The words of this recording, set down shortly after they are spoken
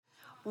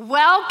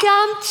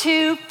Welcome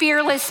to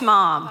Fearless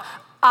Mom.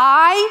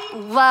 I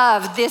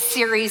love this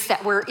series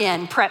that we're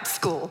in, prep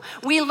school.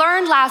 We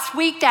learned last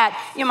week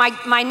that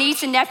my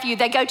niece and nephew,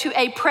 they go to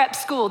a prep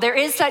school. There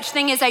is such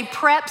thing as a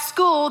prep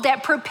school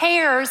that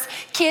prepares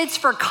kids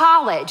for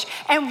college.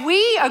 And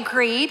we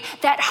agreed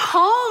that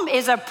home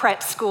is a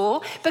prep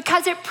school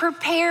because it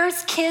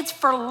prepares kids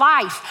for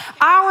life.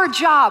 Our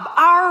job,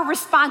 our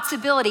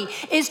responsibility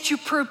is to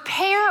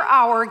prepare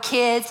our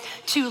kids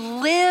to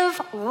live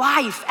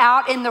life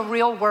out in the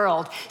real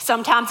world.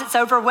 Sometimes it's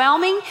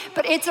overwhelming,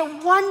 but it's a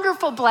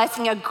wonderful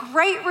blessing, a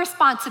great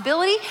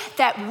responsibility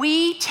that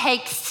we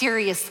take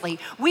seriously.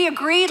 We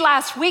agreed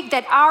last week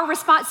that our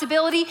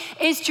responsibility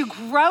is to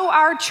grow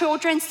our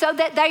children so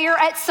that they are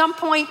at some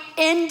point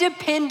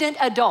independent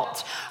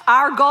adults.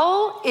 Our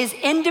goal is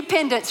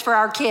independence for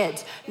our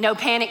kids. No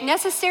panic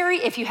necessary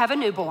if you have a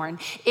newborn.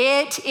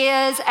 It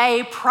is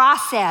a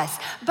process.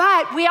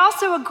 But we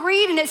also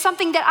agreed, and it's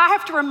something that I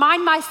have to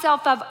remind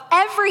myself of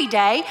every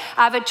day.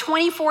 I have a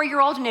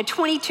 24-year-old and a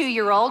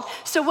 22-year-old.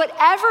 So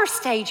whatever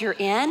stage you're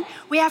in,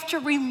 we have to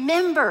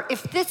remember,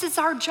 if this is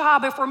our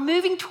job, if we're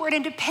moving toward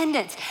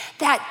independence,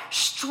 that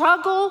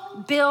struggle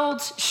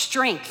builds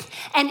strength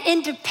and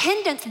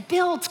independence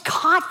builds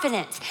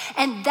confidence.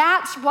 And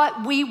that's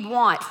what we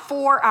want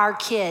for our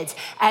kids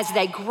as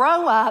they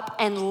grow up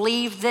and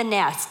leave the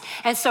nest.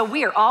 And so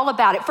we are all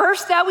about it.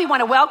 First, though, we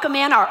want to welcome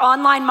in our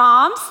online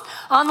moms.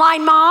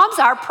 Online moms,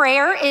 our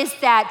prayer is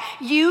that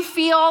you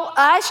feel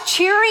us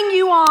cheering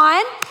you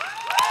on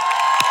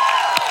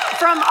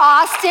from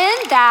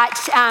Austin,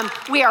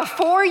 that we are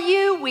for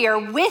you, we are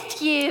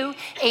with you,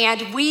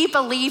 and we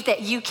believe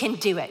that you can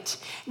do it.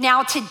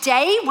 Now,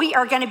 today we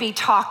are going to be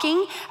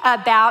talking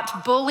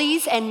about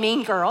bullies and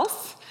mean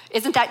girls.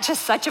 Isn't that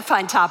just such a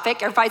fun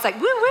topic? Everybody's like,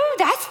 woo, woo,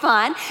 that's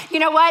fun. You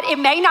know what? It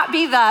may not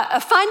be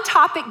a fun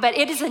topic, but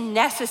it is a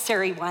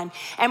necessary one.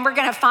 And we're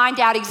going to find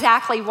out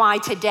exactly why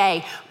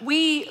today.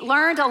 We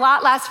learned a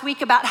lot last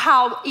week about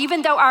how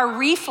even though our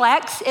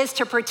reflex is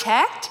to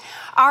protect,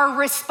 our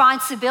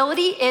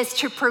responsibility is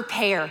to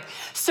prepare.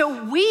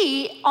 So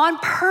we, on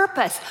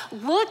purpose,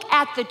 look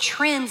at the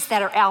trends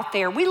that are out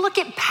there. We look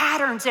at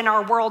patterns in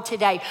our world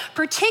today,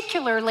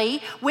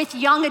 particularly with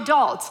young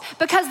adults.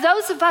 Because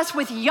those of us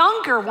with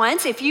younger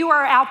ones, if you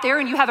are out there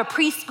and you have a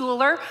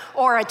preschooler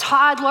or a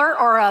toddler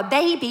or a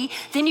baby,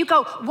 then you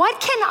go,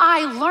 what can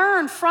I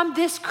learn from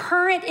this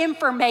current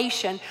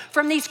information,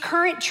 from these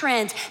current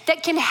trends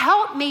that can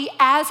help me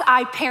as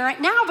I parent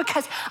now?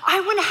 Because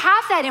I want to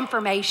have that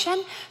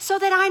information so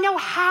that I know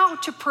how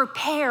to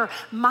prepare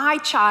my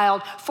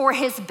child for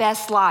his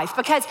best life.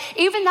 Because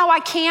even though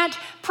I can't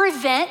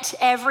prevent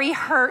every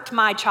hurt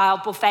my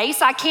child will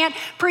face, I can't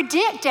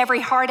predict every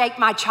heartache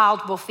my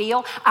child will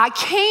feel, I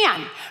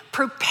can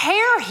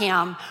prepare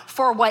him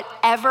for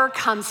whatever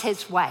comes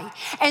his way.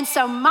 And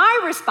so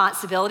my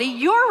responsibility,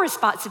 your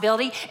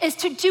responsibility, is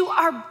to do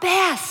our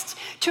best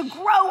to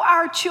grow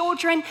our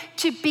children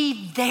to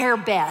be their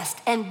best.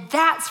 And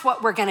that's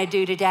what we're going to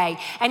do today.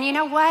 And you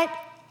know what?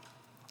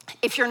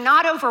 If you're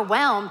not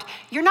overwhelmed,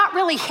 you're not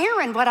really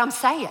hearing what I'm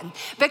saying,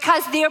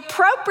 because the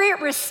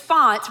appropriate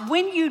response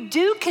when you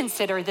do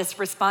consider this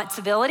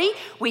responsibility,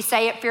 we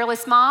say at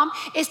Fearless Mom,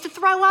 is to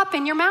throw up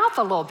in your mouth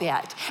a little bit.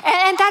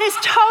 And that is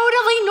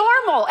totally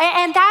normal,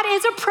 and that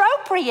is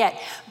appropriate,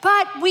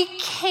 but we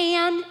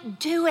can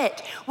do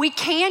it. We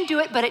can do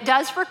it, but it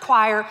does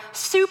require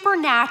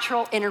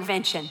supernatural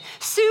intervention,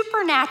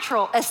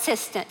 supernatural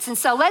assistance. And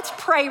so let's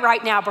pray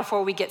right now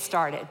before we get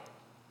started.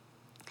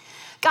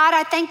 God,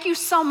 I thank you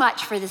so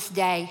much for this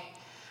day.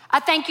 I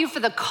thank you for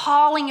the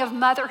calling of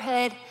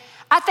motherhood.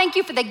 I thank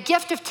you for the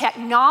gift of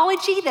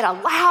technology that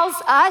allows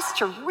us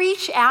to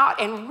reach out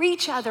and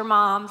reach other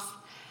moms.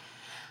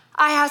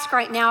 I ask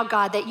right now,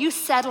 God, that you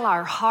settle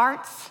our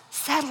hearts,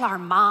 settle our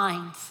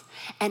minds,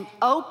 and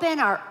open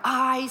our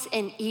eyes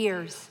and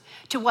ears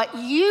to what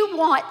you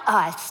want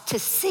us to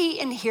see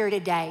and hear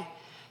today,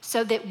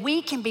 so that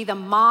we can be the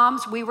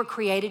moms we were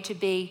created to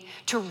be,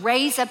 to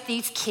raise up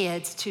these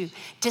kids, to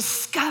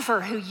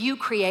discover who you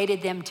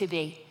created them to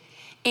be.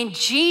 In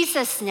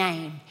Jesus'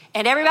 name.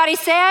 And everybody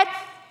said?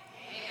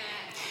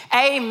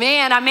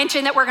 Amen. I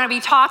mentioned that we're going to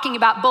be talking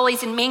about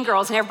bullies and mean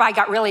girls, and everybody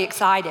got really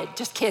excited.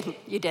 Just kidding,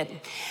 you didn't.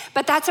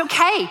 But that's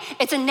okay.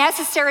 It's a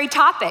necessary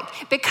topic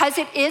because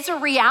it is a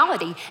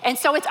reality. And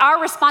so it's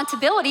our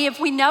responsibility, if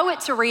we know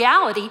it's a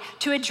reality,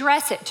 to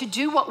address it, to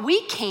do what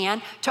we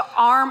can to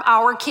arm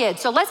our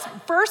kids. So let's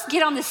first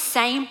get on the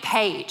same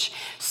page.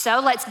 So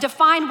let's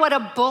define what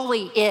a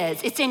bully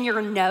is. It's in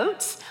your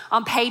notes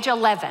on page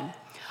 11.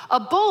 A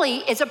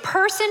bully is a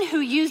person who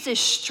uses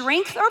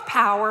strength or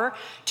power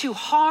to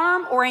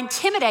harm or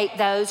intimidate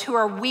those who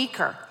are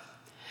weaker.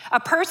 A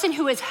person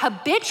who is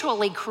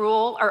habitually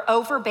cruel or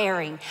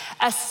overbearing,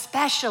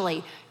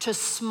 especially to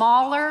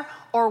smaller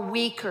or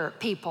weaker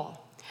people.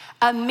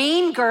 A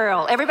mean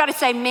girl. Everybody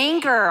say mean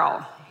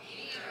girl.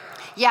 Mean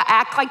girl. Yeah,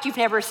 act like you've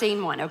never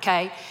seen one,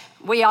 okay?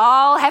 We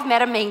all have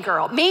met a mean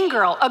girl. Mean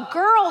girl, a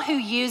girl who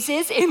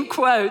uses, in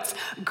quotes,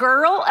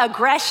 girl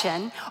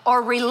aggression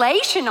or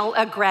relational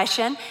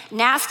aggression,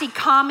 nasty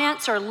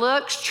comments or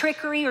looks,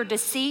 trickery or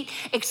deceit,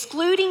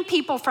 excluding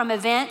people from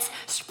events,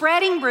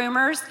 spreading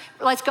rumors.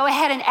 Let's go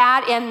ahead and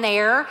add in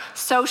there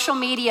social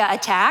media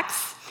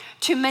attacks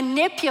to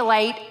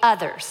manipulate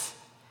others.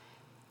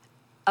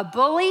 A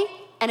bully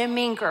and a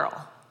mean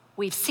girl.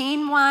 We've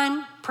seen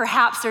one.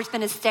 Perhaps there's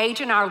been a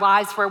stage in our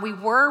lives where we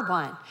were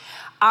one.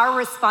 Our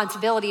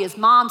responsibility as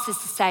moms is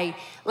to say,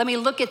 let me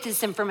look at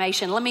this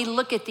information. Let me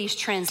look at these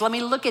trends. Let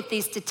me look at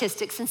these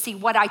statistics and see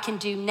what I can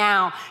do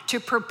now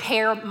to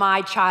prepare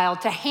my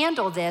child to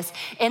handle this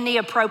in the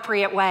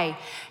appropriate way.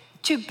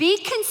 To be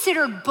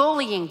considered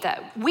bullying,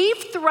 though,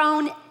 we've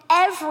thrown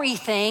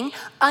everything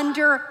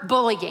under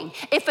bullying.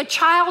 If a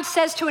child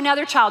says to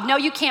another child, no,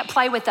 you can't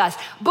play with us.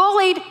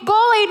 Bullied,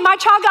 my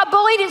child got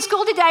bullied in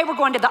school today. We're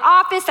going to the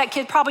office. That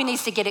kid probably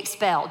needs to get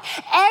expelled.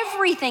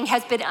 Everything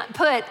has been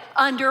put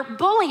under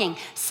bullying.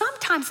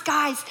 Sometimes,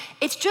 guys,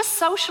 it's just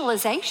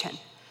socialization.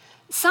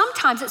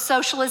 Sometimes it's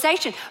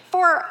socialization.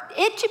 For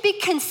it to be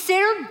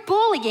considered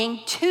bullying,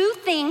 two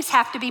things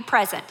have to be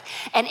present.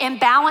 An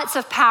imbalance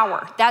of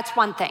power, that's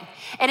one thing.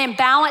 An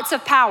imbalance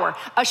of power.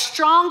 A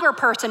stronger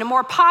person, a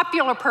more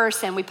popular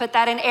person, we put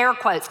that in air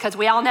quotes because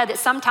we all know that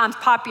sometimes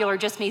popular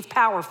just means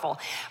powerful.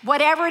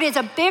 Whatever it is,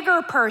 a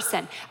bigger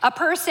person, a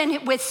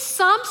person with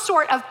some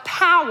sort of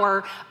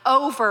power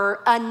over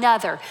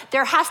another.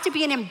 There has to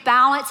be an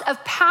imbalance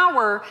of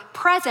power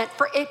present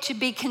for it to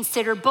be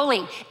considered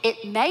bullying.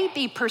 It may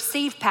be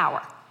perceived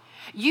power.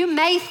 You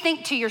may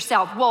think to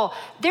yourself, well,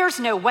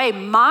 there's no way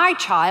my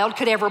child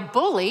could ever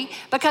bully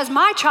because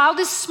my child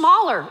is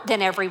smaller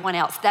than everyone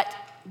else.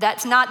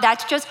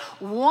 That's just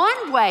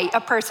one way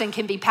a person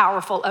can be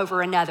powerful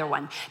over another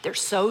one.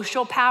 There's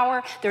social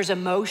power, there's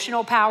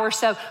emotional power.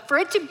 So for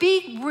it to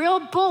be real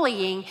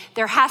bullying,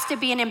 there has to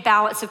be an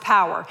imbalance of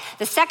power.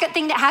 The second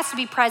thing that has to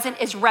be present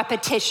is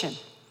repetition.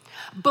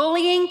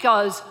 Bullying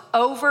goes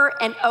over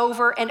and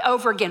over and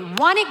over again.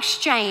 One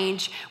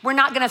exchange, we're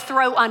not going to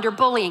throw under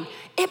bullying.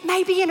 It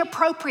may be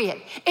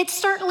inappropriate. It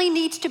certainly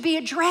needs to be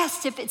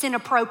addressed if it's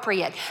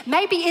inappropriate.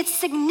 Maybe it's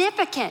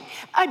significant.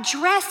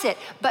 Address it.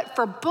 But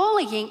for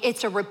bullying,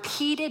 it's a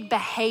repeated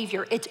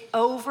behavior. It's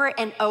over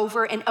and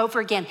over and over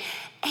again.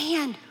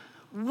 And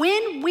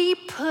when we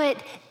put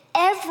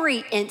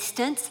every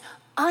instance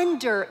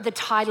under the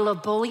title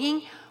of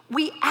bullying,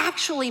 we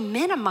actually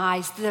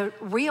minimize the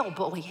real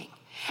bullying.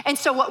 And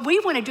so what we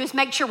want to do is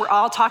make sure we're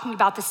all talking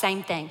about the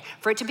same thing.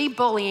 For it to be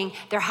bullying,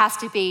 there has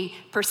to be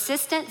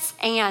persistence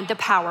and the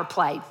power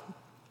play.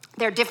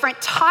 There are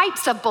different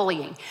types of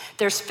bullying.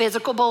 There's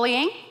physical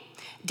bullying,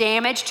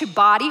 damage to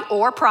body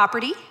or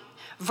property,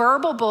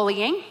 verbal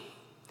bullying,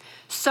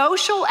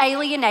 social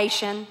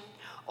alienation,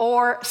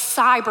 or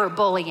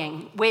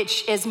cyberbullying,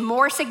 which is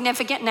more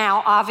significant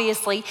now,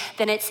 obviously,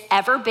 than it's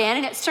ever been.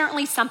 And it's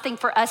certainly something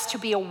for us to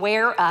be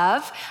aware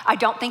of. I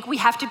don't think we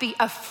have to be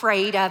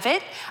afraid of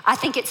it. I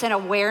think it's an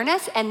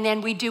awareness, and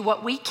then we do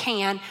what we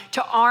can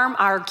to arm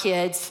our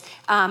kids.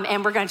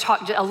 And we're going to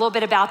talk a little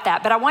bit about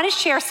that. But I want to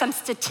share some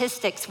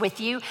statistics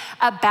with you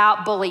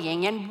about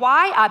bullying and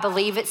why I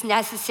believe it's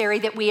necessary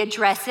that we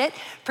address it,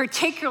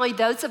 particularly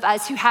those of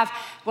us who have,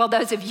 well,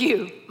 those of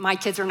you, my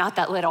kids are not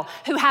that little,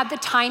 who have the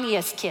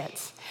tiniest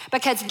kids.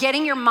 Because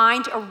getting your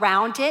mind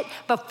around it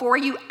before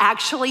you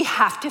actually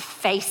have to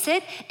face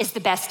it is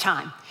the best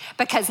time.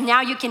 Because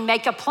now you can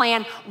make a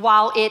plan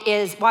while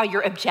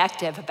you're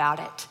objective about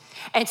it.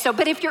 And so,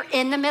 but if you're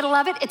in the middle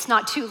of it, it's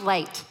not too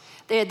late.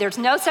 There's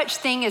no such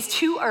thing as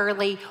too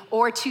early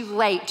or too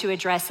late to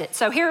address it.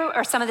 So here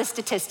are some of the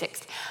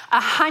statistics.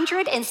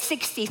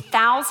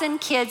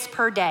 160,000 kids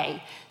per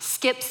day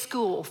skip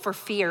school for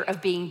fear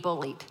of being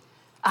bullied.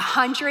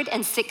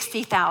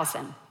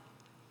 160,000.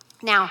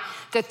 Now,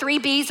 the 3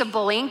 B's of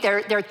bullying,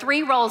 there are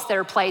 3 roles that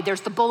are played.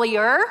 There's the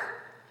bullier,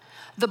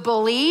 the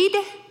bullied,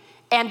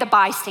 and the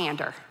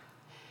bystander.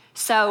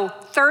 So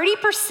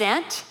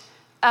 30%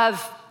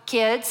 of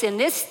kids in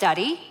this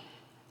study,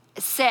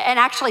 and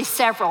actually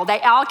several,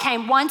 they all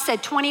came, one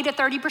said 20 to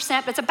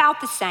 30%, but it's about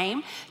the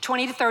same,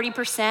 20 to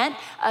 30%.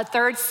 A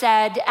third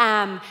said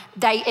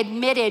they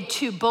admitted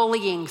to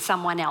bullying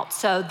someone else.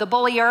 So the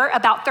bullier,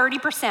 about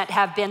 30%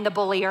 have been the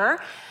bullier.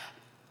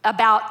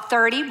 About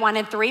 30, 1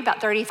 in 3, about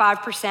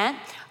 35%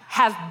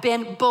 have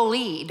been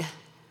bullied.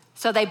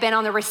 So they've been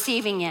on the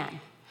receiving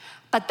end.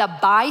 But the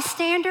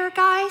bystander,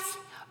 guys,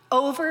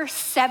 over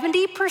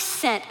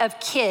 70% of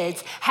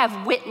kids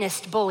have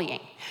witnessed bullying.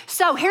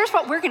 So here's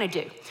what we're gonna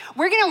do.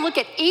 We're gonna look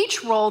at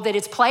each role that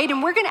is played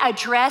and we're gonna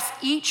address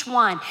each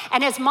one.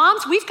 And as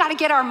moms, we've gotta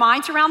get our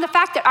minds around the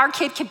fact that our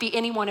kid could be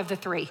any one of the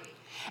 3.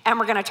 And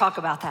we're gonna talk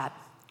about that.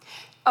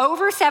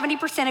 Over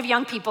 70% of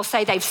young people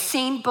say they've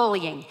seen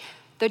bullying.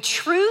 The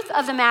truth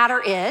of the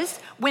matter is,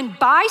 when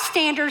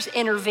bystanders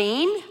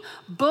intervene,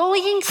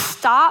 bullying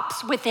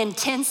stops within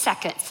 10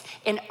 seconds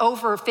in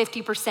over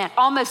 50%,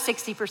 almost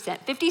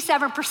 60%.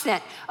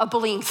 57% of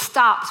bullying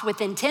stops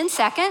within 10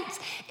 seconds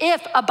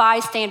if a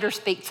bystander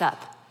speaks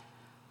up.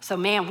 So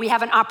man, we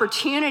have an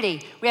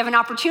opportunity. We have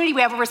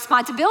a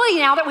responsibility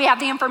now that we have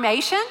the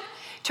information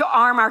to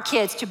arm our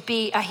kids to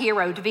be a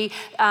hero, to be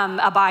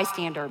a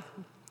bystander.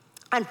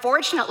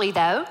 Unfortunately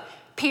though,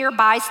 peer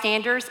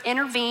bystanders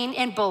intervene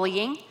in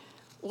bullying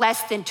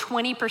less than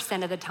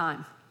 20% of the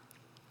time.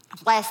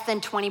 Less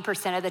than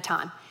 20% of the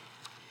time.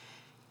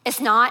 It's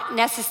not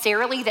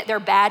necessarily that they're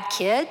bad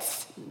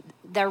kids.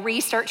 The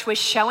research was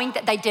showing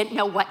that they didn't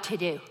know what to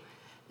do.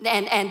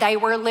 And they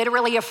were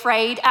literally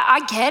afraid.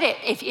 I get it.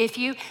 If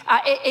you,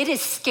 it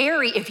is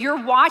scary. If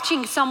you're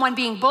watching someone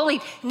being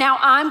bullied, now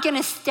I'm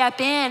gonna step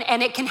in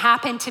and it can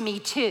happen to me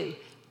too.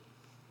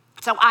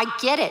 So I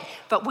get it,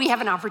 but we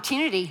have an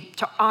opportunity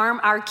to arm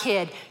our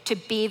kid to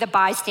be the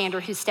bystander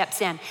who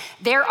steps in.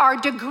 There are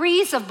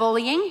degrees of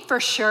bullying for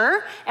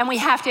sure, and we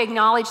have to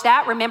acknowledge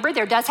that. Remember,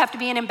 there does have to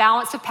be an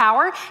imbalance of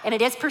power, and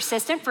it is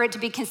persistent for it to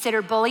be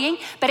considered bullying,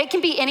 but it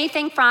can be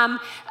anything from,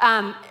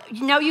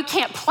 no, you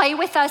can't play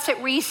with us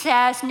at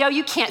recess, no,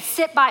 you can't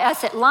sit by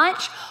us at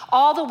lunch,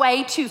 all the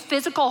way to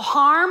physical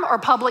harm or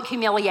public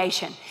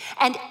humiliation,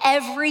 and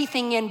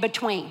everything in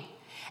between.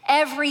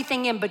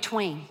 Everything in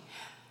between.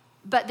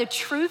 But the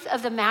truth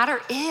of the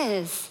matter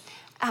is,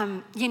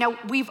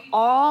 we've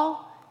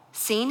all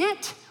seen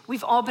it.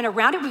 We've all been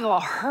around it. We've all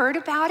heard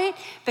about it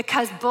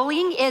because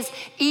bullying is,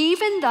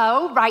 even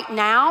though right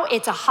now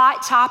it's a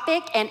hot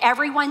topic and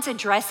everyone's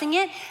addressing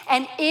it,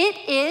 and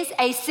it is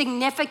a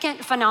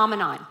significant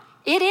phenomenon.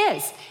 It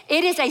is.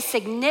 It is a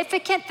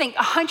significant thing.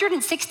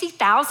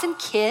 160,000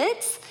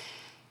 kids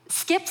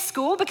skip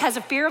school because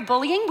of fear of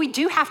bullying. We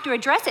do have to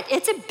address it.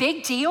 It's a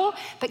big deal,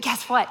 but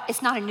guess what?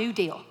 It's not a new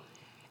deal.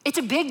 It's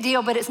a big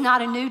deal, but it's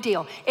not a new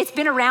deal. It's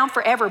been around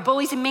forever.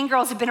 Bullies and mean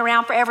girls have been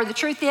around forever. The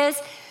truth is,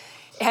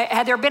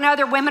 had there been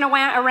other women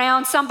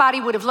around, somebody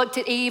would have looked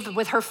at Eve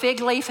with her fig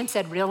leaf and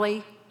said,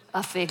 really?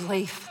 A fig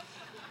leaf?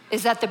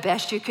 Is that the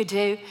best you could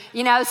do?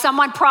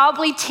 Someone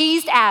probably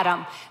teased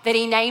Adam that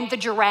he named the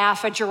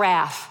giraffe a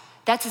giraffe.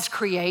 That's as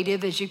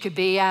creative as you could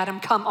be,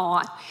 Adam. Come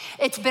on.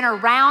 It's been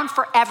around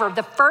forever.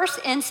 The first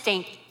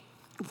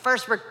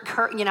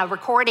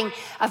recording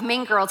of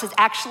Mean Girls is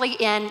actually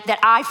that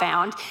I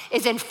found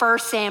is in 1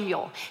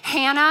 Samuel.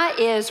 Hannah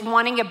is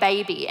wanting a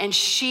baby and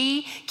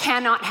she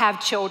cannot have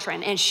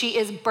children and she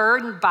is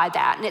burdened by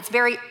that. And it's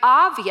very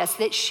obvious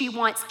that she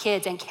wants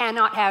kids and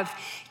cannot have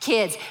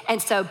kids.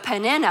 And so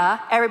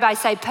Peninnah, everybody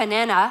say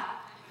Peninnah.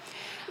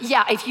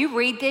 Yeah, if you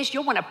read this,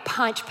 you'll want to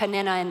punch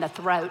Peninnah in the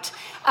throat.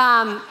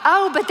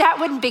 But that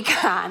wouldn't be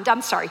kind.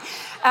 I'm sorry.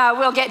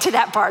 We'll get to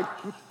that part.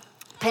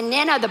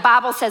 Peninnah, the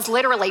Bible says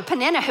literally,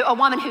 Peninnah, a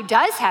woman who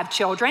does have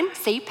children,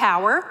 see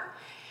power,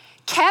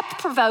 kept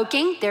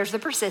provoking, there's the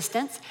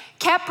persistence,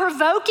 kept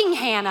provoking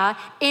Hannah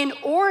in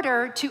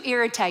order to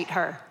irritate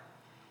her.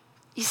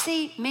 You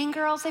see, mean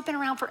girls, they've been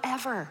around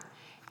forever.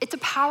 It's a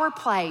power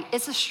play,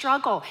 it's a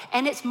struggle,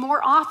 and it's more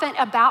often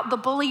about the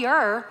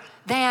bullier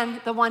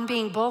than the one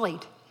being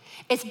bullied.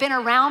 It's been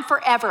around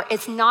forever.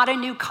 It's not a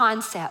new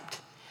concept.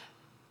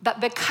 But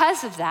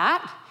because of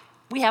that,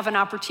 we have an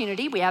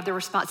opportunity, we have the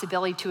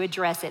responsibility to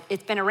address it.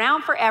 It's been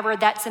around forever,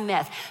 that's a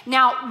myth.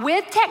 Now,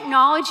 with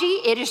technology,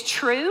 it is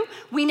true,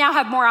 we now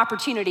have more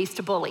opportunities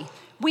to bully.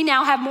 We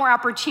now have more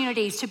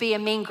opportunities to be a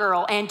mean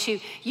girl and to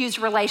use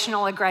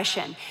relational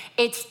aggression.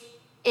 It's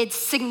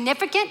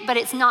significant, but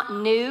it's not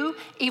new,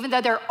 even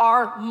though there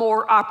are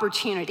more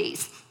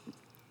opportunities.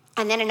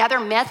 And then another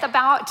myth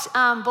about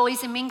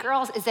bullies and mean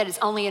girls is that it's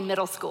only in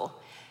middle school.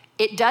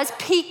 It does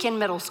peak in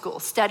middle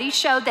school. Studies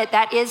show that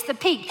that is the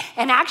peak.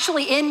 And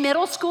actually in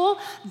middle school,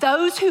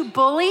 those who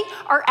bully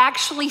are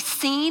actually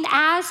seen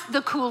as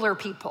the cooler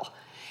people.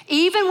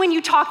 Even when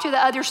you talk to the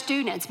other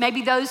students,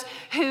 maybe those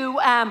who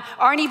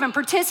aren't even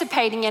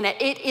participating in it,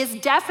 it is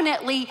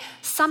definitely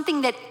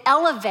something that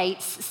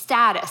elevates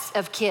status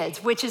of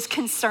kids, which is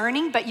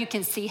concerning, but you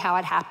can see how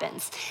it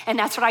happens. And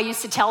that's what I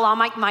used to tell all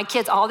my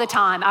kids all the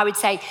time. I would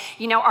say,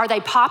 are they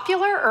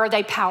popular or are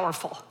they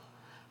powerful?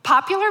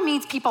 Popular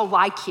means people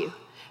like you.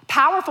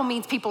 Powerful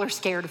means people are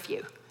scared of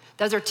you.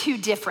 Those are two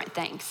different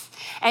things.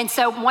 And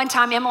so one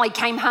time Emily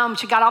came home,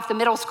 she got off the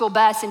middle school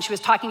bus and she was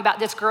talking about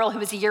this girl who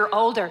was a year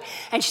older.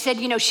 And she said,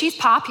 she's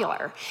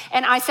popular.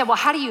 And I said, well,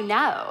 how do you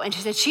know? And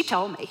she said, she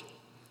told me.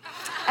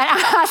 And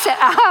I said,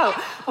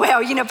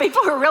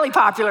 people who are really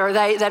popular,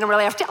 they don't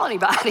really have to tell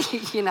anybody,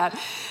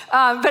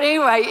 But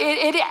anyway,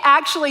 it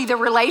actually, the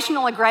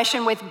relational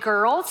aggression with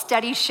girls,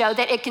 studies show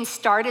that it can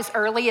start as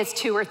early as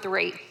 2 or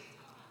 3.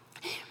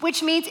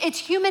 Which means it's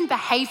human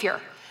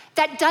behavior.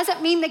 That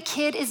doesn't mean the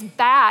kid is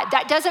bad.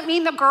 That doesn't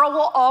mean the girl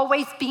will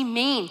always be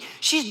mean.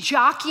 She's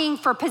jockeying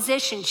for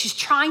position. She's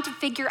trying to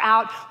figure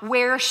out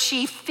where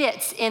she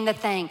fits in the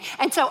thing.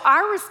 And so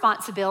our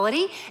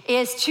responsibility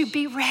is to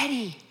be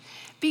ready.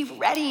 Be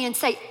ready and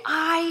say,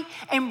 I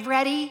am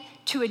ready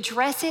to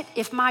address it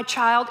if my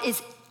child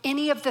is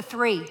any of the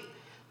 3,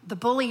 the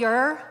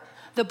bullier,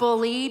 the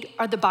bullied,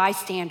 or the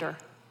bystander.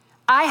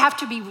 I have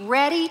to be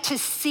ready to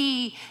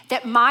see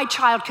that my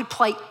child could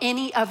play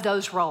any of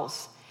those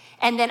roles.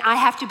 And then I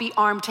have to be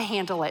armed to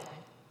handle it.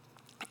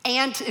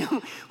 And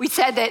we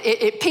said that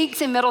it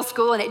peaks in middle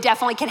school and it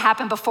definitely can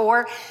happen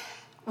before.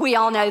 we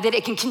all know that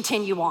it can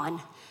continue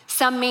on.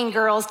 Some mean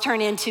girls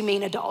turn into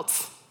mean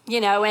adults,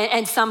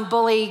 and some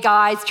bully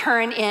guys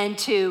turn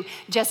into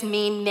just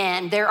mean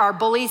men. There are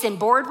bullies in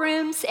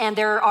boardrooms, and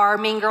there are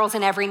mean girls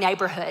in every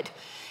neighborhood.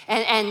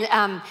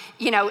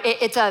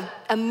 It's a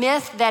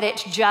myth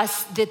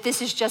that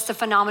this is just a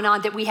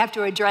phenomenon that we have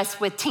to address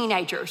with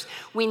teenagers.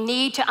 We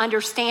need to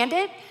understand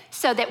it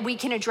so that we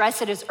can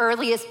address it as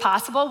early as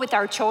possible with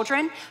our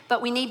children,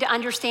 but we need to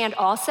understand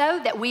also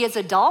that we as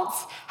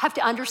adults have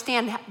to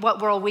understand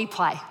what role we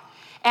play.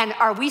 And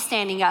are we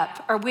standing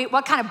up?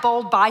 What kind of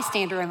bold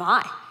bystander am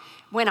I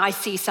when I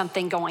see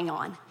something going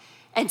on?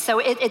 And so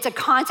it's a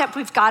concept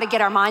we've got to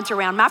get our minds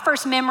around. My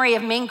first memory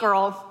of Mean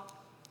Girl,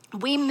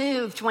 we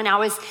moved when it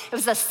was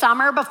the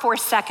summer before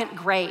second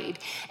grade.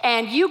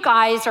 And you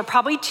guys are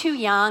probably too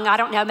young. I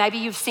don't know, maybe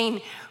you've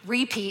seen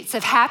repeats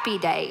of Happy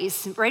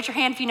Days. Raise your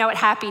hand if you know what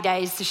Happy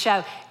Days, the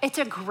show. It's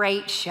a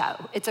great show.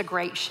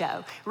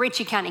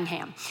 Richie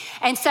Cunningham.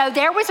 And so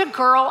there was a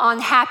girl on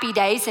Happy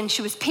Days, and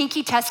she was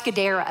Pinky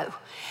Tuscadero.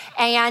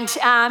 And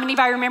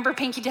anybody remember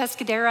Pinky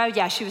Tuscadero?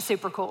 Yeah, she was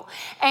super cool.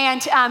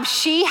 And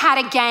she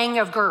had a gang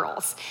of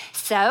girls.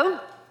 So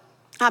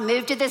I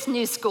moved to this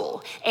new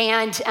school.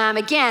 And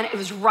again, it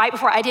was right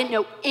before I didn't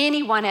know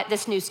anyone at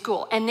this new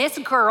school. And this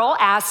girl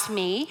asked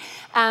me,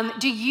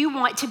 do you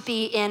want to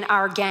be in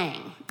our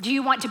gang? Do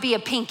you want to be a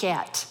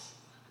pinkette?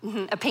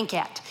 A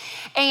pinkette.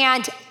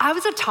 And I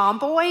was a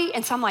tomboy,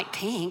 and so I'm like,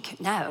 pink?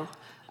 No,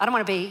 I don't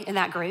want to be in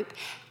that group.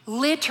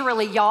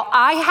 Literally, y'all,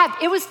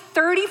 it was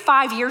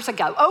 35 years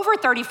ago, over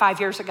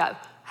 35 years ago.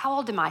 How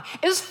old am I?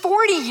 It was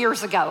 40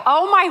 years ago.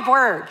 Oh my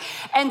word.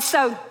 And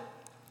so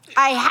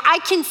I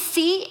can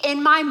see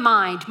in my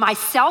mind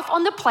myself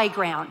on the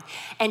playground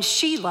and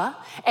Sheila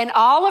and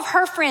all of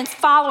her friends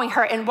following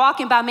her and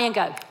walking by me and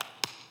go,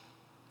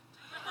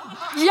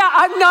 yeah,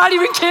 I'm not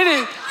even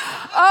kidding.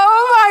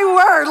 Oh my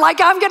word, like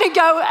I'm gonna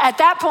go at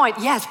that point,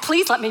 yes,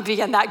 please let me be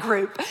in that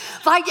group.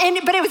 But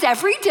it was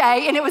every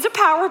day and it was a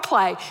power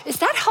play. Is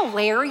that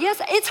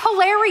hilarious? It's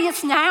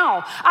hilarious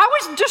now. I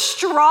was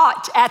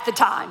distraught at the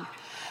time.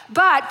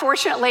 But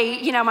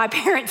fortunately, my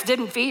parents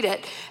didn't feed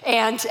it.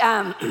 And,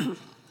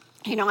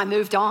 I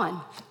moved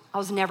on. I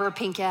was never a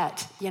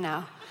pinkette,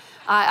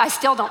 I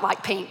still don't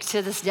like pink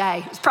to this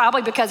day. It's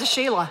probably because of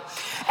Sheila.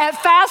 And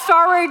fast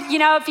forward,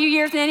 a few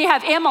years, and then you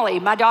have Emily,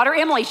 my daughter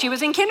Emily. She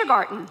was in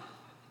kindergarten.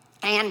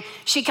 And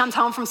she comes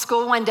home from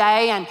school one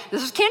day, and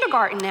this is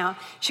kindergarten now.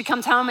 She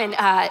comes home, and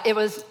it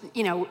was,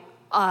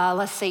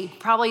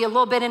 probably a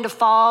little bit into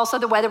fall, so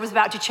the weather was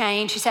about to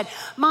change. She said,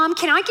 Mom,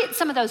 can I get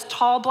some of those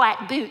tall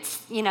black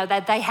boots,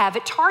 that they have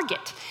at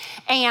Target?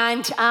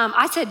 And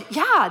I said,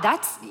 yeah,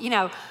 that's,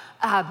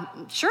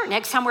 sure,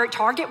 next time we're at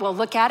Target, we'll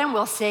look at them,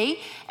 we'll see.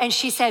 And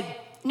she said,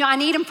 no, I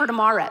need them for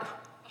tomorrow.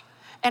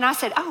 And I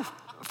said, oh,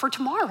 for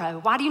tomorrow?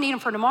 Why do you need them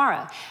for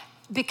tomorrow?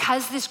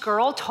 Because this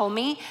girl told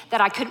me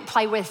that I couldn't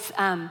play with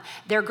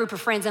their group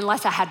of friends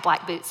unless I had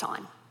black boots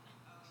on.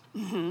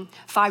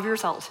 5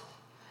 years old.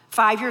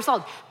 5 years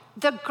old.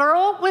 The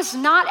girl was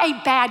not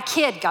a bad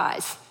kid,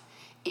 guys.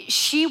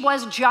 She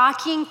was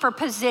jockeying for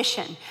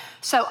position.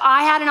 So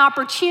I had an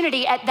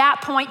opportunity at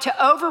that point to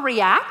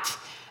overreact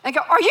and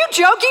go, are you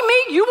joking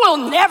me? You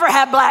will never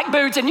have black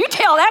boots, and you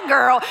tell that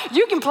girl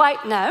you can play.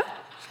 No.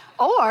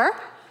 Or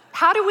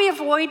how do we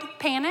avoid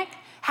panic?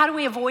 How do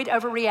we avoid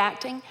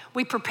overreacting?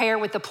 We prepare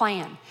with a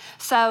plan.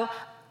 So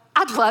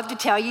I'd love to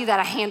tell you that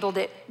I handled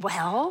it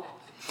well,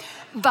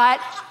 but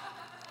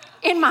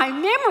in my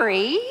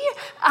memory,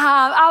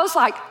 I was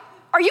like,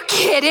 are you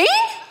kidding?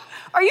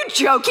 Are you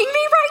joking me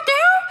right now?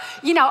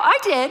 I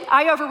did.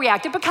 I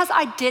overreacted because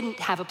I didn't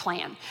have a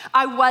plan.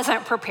 I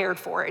wasn't prepared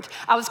for it.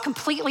 I was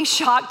completely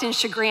shocked and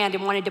chagrined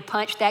and wanted to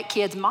punch that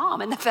kid's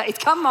mom in the face.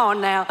 Come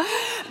on now.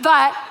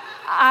 But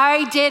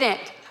I didn't.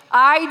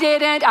 I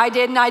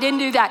didn't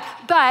do that.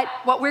 But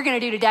what we're going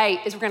to do today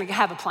is we're going to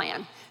have a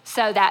plan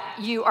so that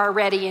you are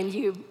ready and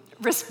you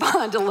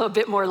respond a little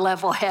bit more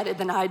level-headed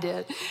than I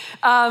did.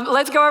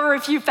 Let's go over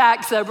a few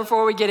facts, though,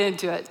 before we get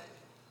into it.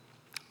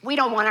 We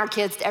don't want our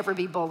kids to ever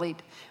be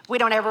bullied. We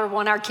don't ever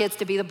want our kids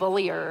to be the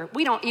bullier.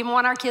 We don't even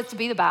want our kids to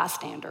be the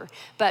bystander.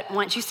 But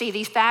once you see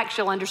these facts,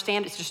 you'll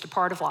understand it's just a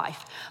part of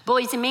life.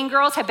 Bullies and mean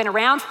girls have been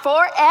around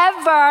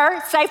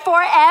forever. Say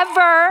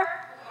forever.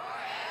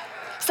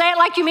 Say it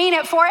like you mean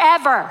it,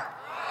 forever.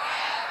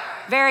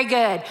 Very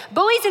good.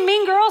 Bullies and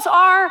mean girls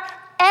are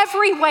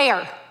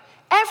everywhere.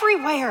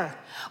 Everywhere.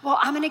 Well,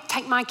 I'm going to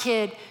take my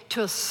kid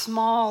to a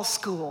small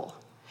school.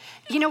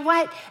 You know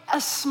what? A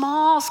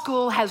small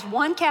school has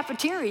one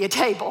cafeteria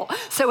table.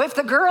 So if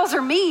the girls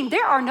are mean,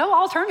 there are no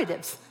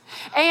alternatives.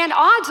 And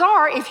odds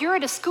are, if you're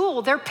at a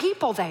school, there are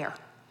people there.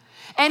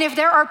 And if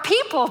there are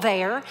people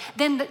there,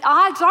 then the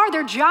odds are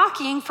they're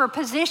jockeying for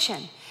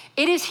position.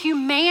 It is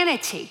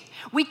humanity.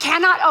 We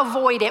cannot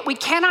avoid it. We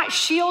cannot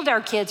shield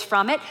our kids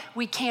from it.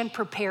 We can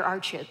prepare our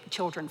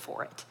children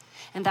for it.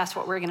 And that's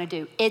what we're going to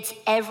do. It's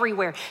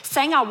everywhere.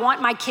 Saying I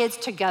want my kids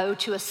to go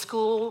to a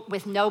school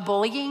with no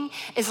bullying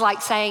is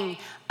like saying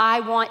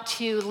I want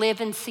to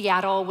live in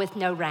Seattle with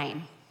no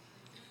rain.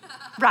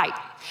 Right.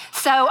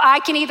 So I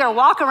can either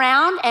walk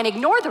around and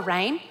ignore the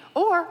rain,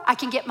 or I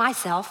can get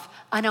myself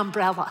an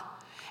umbrella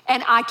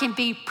and I can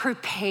be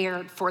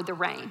prepared for the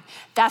rain.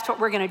 That's what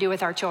we're gonna do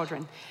with our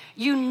children.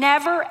 You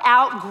never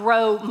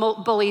outgrow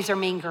bullies or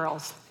mean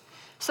girls.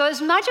 So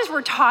as much as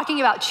we're talking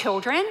about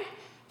children,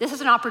 this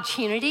is an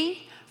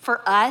opportunity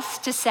for us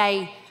to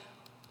say,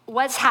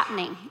 what's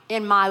happening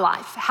in my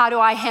life? How do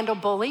I handle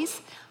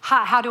bullies?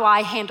 How do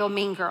I handle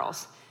mean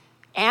girls?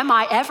 Am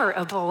I ever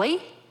a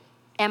bully?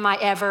 Am I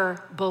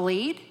ever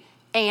bullied?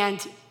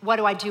 And what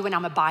do I do when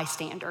I'm a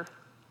bystander?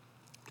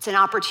 It's an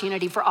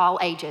opportunity for all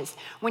ages.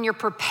 When you're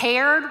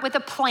prepared with a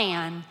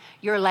plan,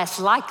 you're less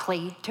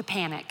likely to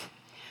panic.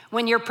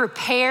 When you're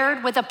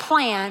prepared with a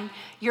plan,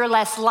 you're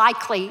less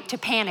likely to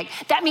panic.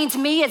 That means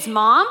me as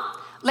mom,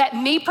 let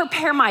me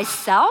prepare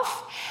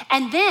myself.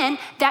 And then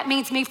that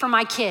means me for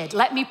my kid.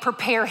 Let me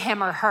prepare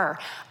him or her.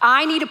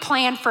 I need a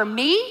plan for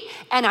me,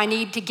 and I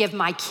need to give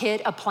my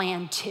kid a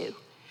plan too.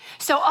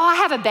 So, I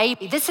have a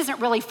baby. This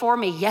isn't really for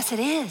me. Yes, it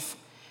is.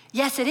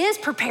 Yes, it is.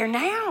 Prepare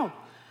now,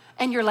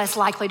 and you're less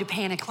likely to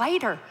panic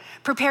later.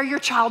 Prepare your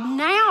child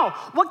now.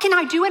 What can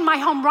I do in my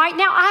home right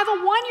now? I have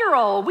a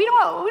 1-year-old. We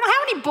don't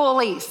have any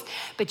bullies.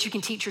 But you can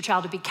teach your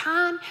child to be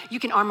kind. You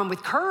can arm them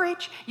with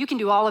courage. You can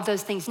do all of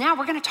those things now.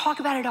 We're going to talk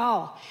about it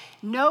all.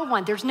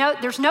 There's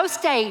no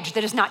stage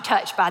that is not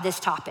touched by this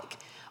topic.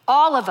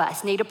 All of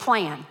us need a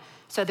plan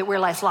so that we're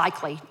less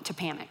likely to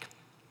panic.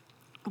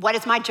 What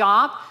is my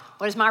job?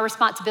 What is my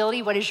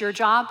responsibility? What is your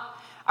job?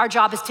 Our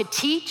job is to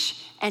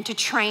teach and to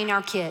train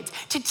our kids.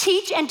 To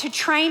teach and to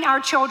train our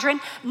children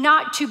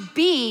not to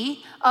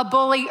be a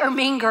bully or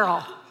mean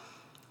girl.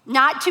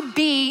 Not to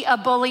be a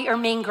bully or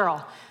mean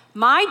girl.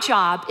 My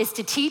job is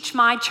to teach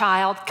my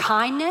child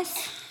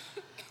kindness,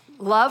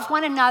 love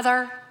one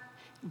another,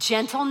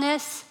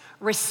 gentleness,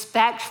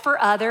 respect for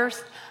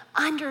others,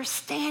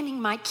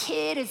 understanding my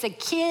kid is a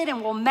kid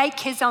and will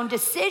make his own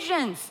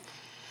decisions.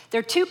 There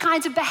are two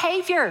kinds of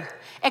behavior,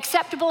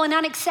 acceptable and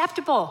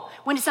unacceptable.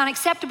 When it's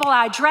unacceptable,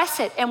 I address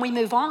it and we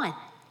move on.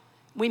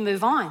 We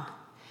move on.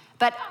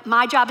 But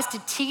my job is to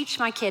teach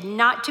my kid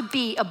not to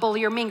be a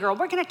bully or mean girl.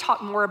 We're gonna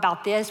talk more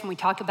about this when we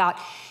talk about,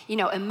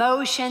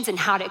 emotions and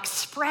how to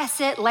express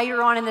it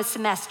later on in the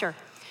semester.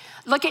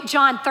 Look at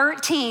John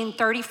 13,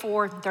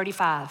 34,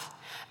 35.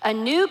 A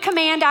new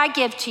command I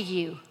give to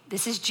you.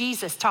 This is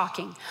Jesus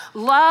talking.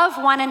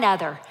 Love one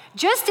another.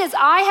 Just as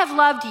I have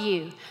loved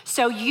you,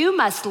 so you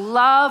must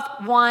love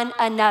one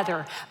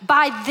another.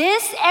 By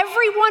this,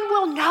 everyone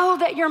will know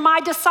that you're my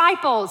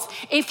disciples.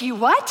 If you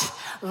what?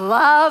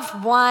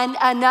 Love one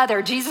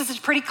another. Jesus is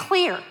pretty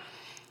clear.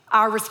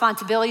 Our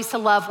responsibility is to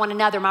love one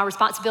another. My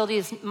responsibility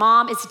as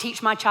mom is to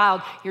teach my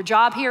child. Your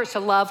job here is to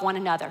love one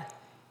another.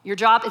 Your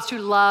job is to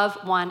love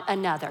one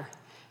another.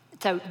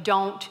 So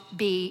don't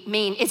be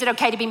mean. Is it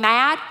okay to be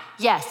mad?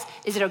 Yes.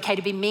 Is it okay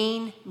to be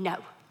mean? No.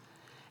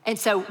 And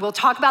so we'll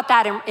talk about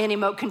that in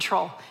emote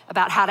control,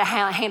 about how to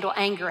handle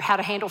anger, how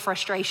to handle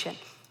frustration.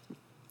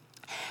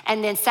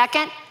 And then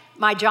second,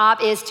 my job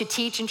is to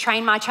teach and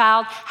train my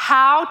child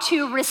how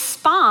to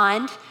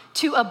respond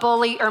to a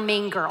bully or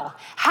mean girl.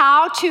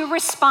 How to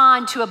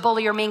respond to a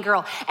bully or mean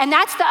girl. And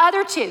that's the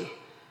other two.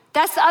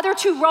 That's the other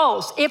two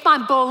roles. If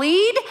I'm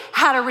bullied,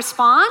 how to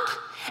respond.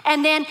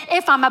 And then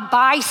if I'm a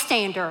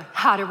bystander,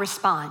 how to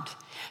respond.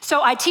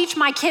 So I teach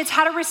my kids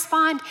how to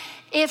respond.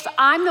 If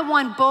I'm the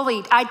one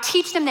bullied, I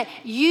teach them that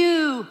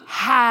you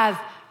have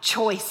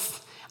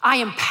choice. I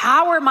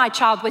empower my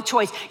child with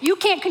choice. You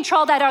can't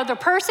control that other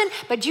person,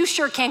 but you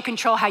sure can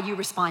control how you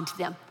respond to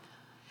them.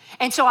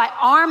 And so I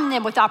arm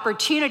them with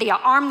opportunity. I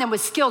arm them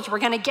with skills. We're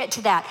gonna get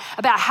to that,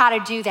 about how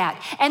to do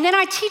that. And then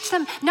I teach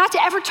them not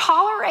to ever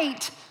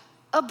tolerate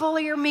a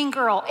bully or mean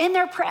girl in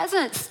their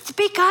presence.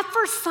 Speak up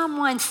for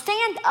someone.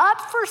 Stand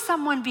up for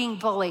someone being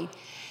bullied.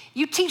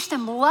 You teach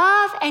them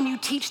love and you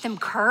teach them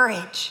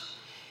courage.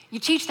 You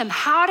teach them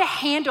how to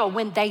handle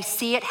when they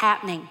see it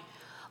happening.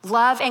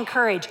 Love and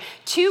courage.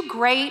 Two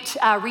great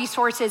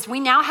resources. We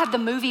now have the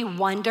movie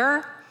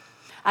Wonder.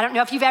 I don't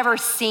know if you've ever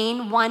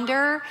seen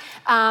Wonder.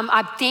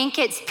 I think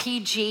it's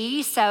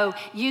PG, so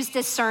use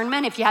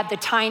discernment. If you have the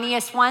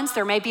tiniest ones,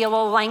 there may be a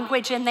little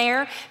language in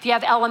there. If you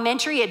have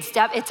elementary, it's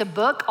a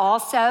book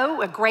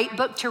also, a great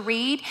book to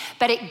read,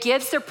 but it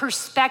gives the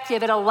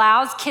perspective. It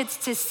allows kids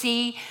to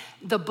see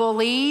the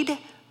bullied,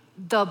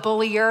 the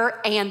bullier,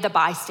 and the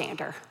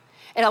bystander.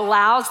 It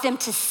allows them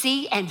to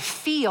see and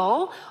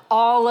feel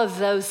all of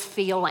those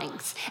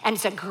feelings. And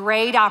it's a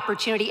great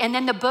opportunity. And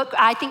then the book,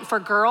 I think for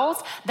girls,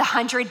 The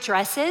 100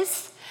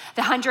 Dresses.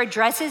 The 100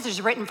 Dresses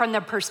is written from the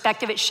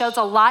perspective, it shows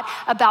a lot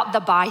about the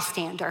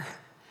bystander.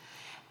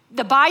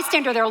 The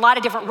bystander, there are a lot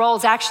of different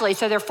roles actually.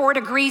 So there are 4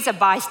 degrees of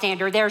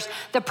bystander. There's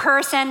the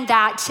person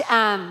that,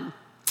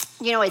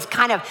 is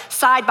kind of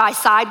side by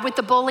side with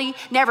the bully,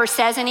 never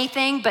says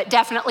anything, but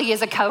definitely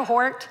is a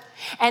cohort.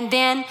 And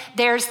then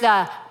there's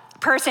the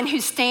person who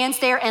stands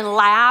there and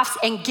laughs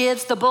and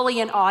gives the bully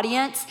an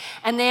audience.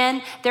 And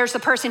then there's the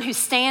person who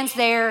stands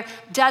there,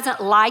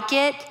 doesn't like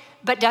it,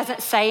 but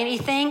doesn't say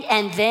anything.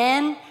 And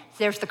then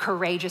there's the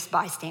courageous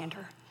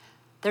bystander.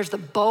 There's the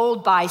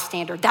bold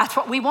bystander. That's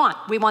what we want.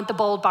 We want the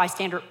bold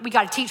bystander. We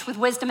got to teach with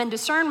wisdom and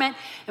discernment,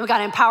 and we got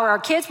to empower our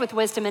kids with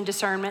wisdom and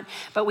discernment.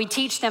 But we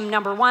teach them,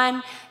 number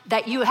one,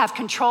 that you have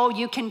control.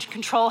 You can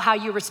control how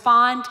you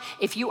respond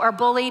if you are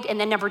bullied. And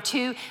then number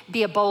two,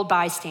 be a bold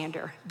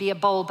bystander. Be a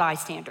bold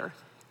bystander.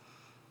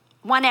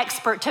 One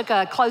expert took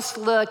a close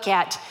look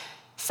at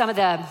some of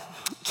the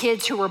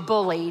kids who were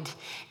bullied,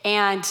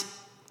 and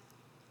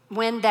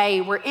when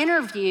they were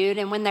interviewed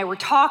and when they were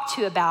talked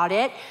to about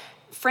it,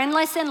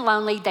 friendless and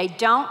lonely, they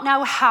don't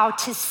know how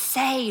to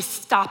say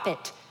stop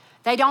it.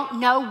 They don't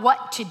know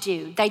what to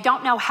do. They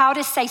don't know how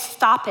to say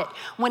stop it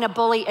when a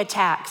bully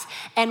attacks.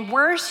 And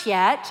worse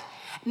yet,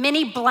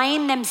 many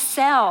blame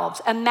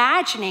themselves,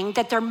 imagining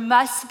that there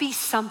must be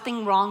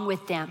something wrong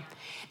with them.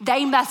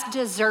 They must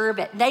deserve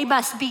it. They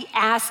must be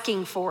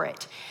asking for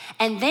it.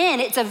 And then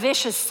it's a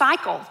vicious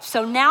cycle.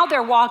 So now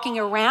they're walking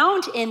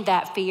around in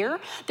that fear.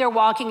 They're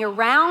walking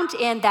around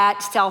in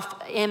that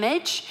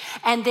self-image.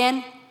 And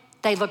then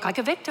they look like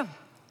a victim.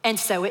 And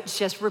so it's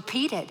just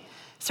repeated.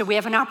 So we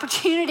have an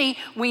opportunity.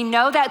 We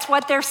know that's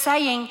what they're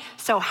saying.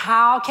 So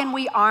how can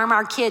we arm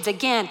our kids?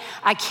 Again,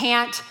 I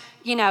can't,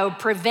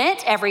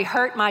 prevent every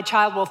hurt my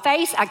child will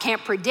face. I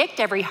can't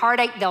predict every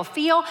heartache they'll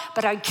feel,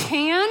 but I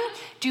can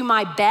do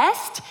my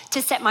best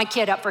to set my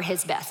kid up for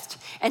his best.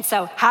 And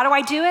so how do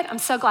I do it? I'm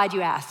so glad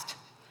you asked.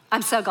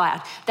 I'm so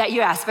glad that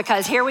you asked,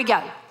 because here we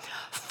go.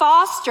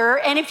 Foster,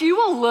 and if you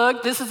will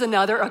look, this is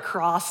another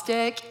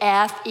acrostic,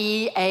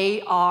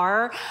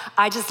 F-E-A-R.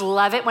 I just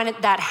love it when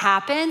that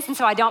happens, and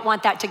so I don't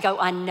want that to go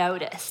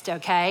unnoticed,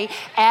 okay?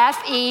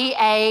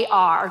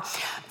 F-E-A-R.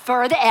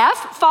 For the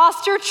F,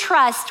 foster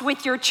trust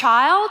with your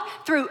child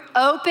through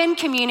open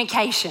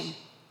communication.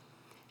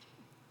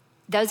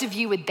 Those of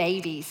you with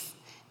babies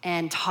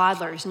and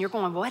toddlers, and you're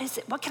going, what is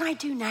it? What can I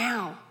do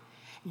now?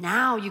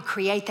 Now you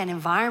create that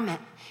environment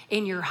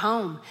in your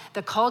home,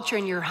 the culture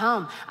in your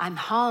home.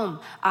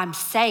 I'm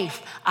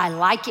safe, I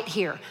like it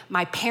here.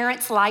 My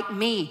parents like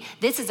me.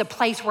 This is a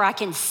place where I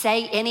can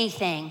say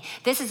anything.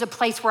 This is a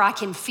place where I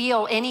can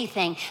feel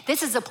anything.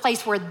 This is a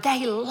place where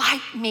they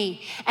like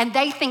me and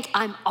they think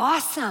I'm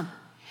awesome.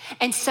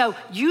 And so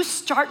you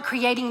start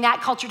creating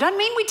that culture. Doesn't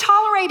mean we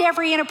tolerate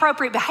every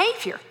inappropriate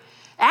behavior.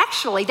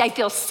 Actually, they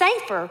feel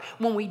safer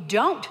when we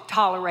don't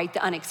tolerate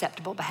the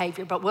unacceptable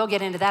behavior, but we'll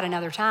get into that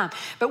another time.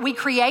 But we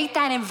create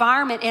that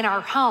environment in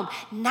our home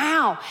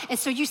now. And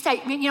so you say,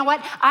 you know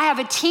what? I have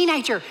a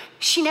teenager.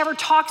 She never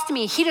talks to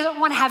me. He doesn't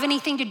want to have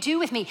anything to do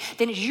with me.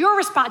 Then it's your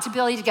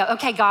responsibility to go,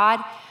 okay,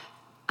 God,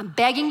 I'm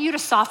begging you to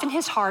soften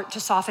his heart, to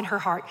soften her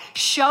heart.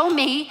 Show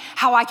me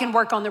how I can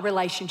work on the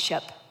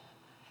relationship.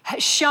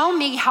 Show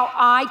me how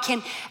I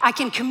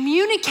can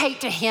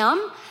communicate to him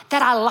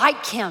that I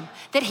like him,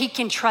 that he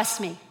can trust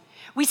me.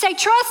 We say,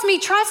 trust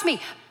me,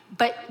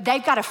 but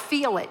they've got to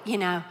feel it,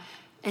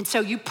 And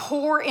so you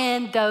pour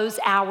in those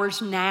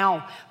hours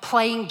now,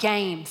 playing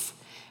games,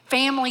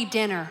 family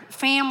dinner,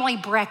 family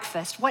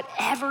breakfast,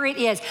 whatever it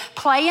is.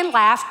 Play and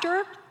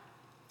laughter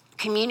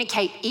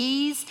communicate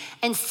ease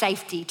and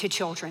safety to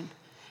children.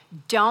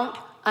 Don't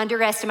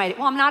underestimate it.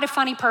 Well, I'm not a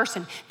funny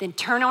person. Then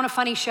turn on a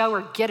funny show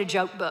or get a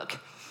joke book.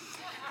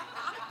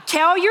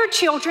 Tell your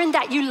children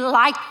that you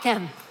like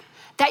them,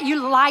 that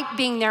you like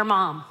being their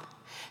mom.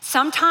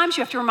 Sometimes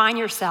you have to remind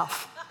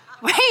yourself,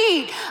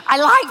 wait, I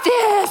like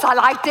this, I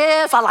like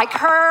this, I like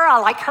her, I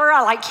like her,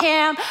 I like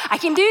him, I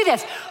can do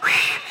this.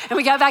 And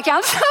we go back out,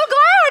 I'm so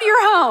glad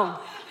you're home.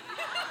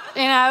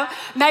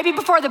 Maybe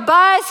before the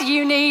bus,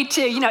 you need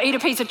to, eat a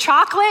piece of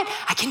chocolate.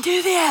 I can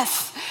do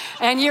this.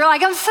 And you're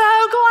like, I'm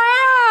so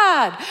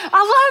glad.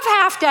 I love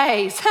half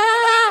days.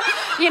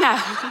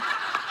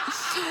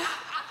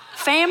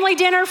 Family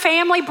dinner,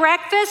 family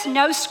breakfast,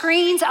 no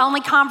screens,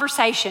 only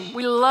conversation.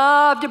 We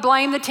love to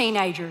blame the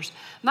teenagers.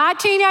 My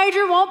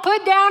teenager won't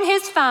put down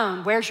his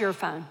phone. Where's your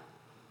phone?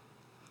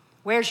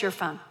 Where's your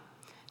phone?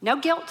 No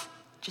guilt,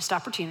 just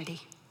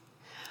opportunity.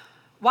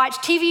 Watch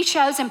TV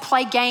shows and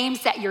play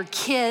games that your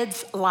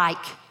kids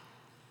like.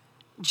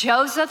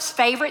 Joseph's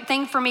favorite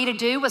thing for me to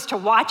do was to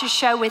watch a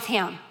show with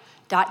him, ...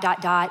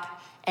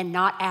 and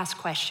not ask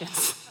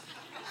questions.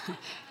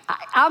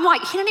 I'm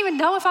like, he didn't even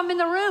know if I'm in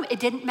the room. It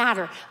didn't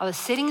matter. I was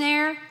sitting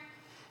there,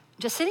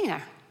 just sitting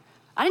there.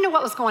 I didn't know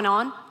what was going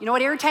on. You know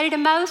what irritated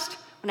him most?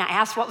 When I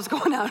asked what was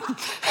going on.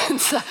 And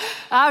so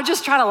I was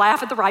just trying to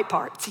laugh at the right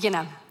parts,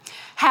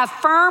 Have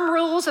firm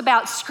rules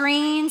about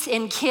screens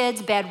in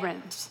kids'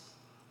 bedrooms.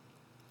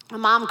 My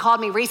mom called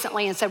me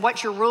recently and said,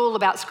 what's your rule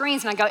about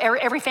screens? And I go,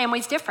 every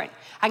family's different.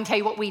 I can tell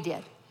you what we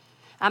did.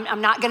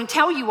 I'm not going to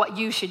tell you what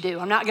you should do.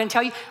 I'm not going to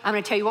tell you. I'm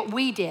going to tell you what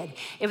we did.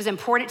 It was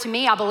important to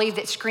me. I believe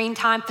that screen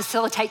time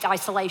facilitates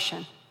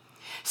isolation.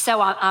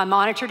 So I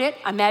monitored it.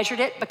 I measured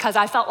it because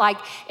I felt like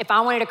if I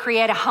wanted to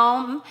create a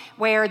home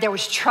where there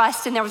was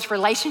trust and there was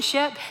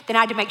relationship, then I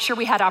had to make sure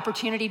we had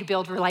opportunity to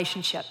build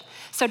relationship.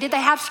 So did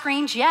they have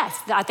screens?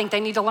 Yes. I think they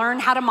need to learn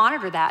how to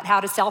monitor that, how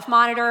to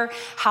self-monitor,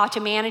 how to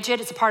manage it.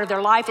 It's a part of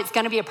their life. It's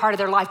going to be a part of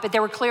their life, but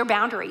there were clear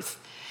boundaries.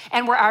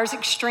 And were ours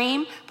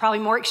extreme? Probably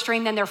more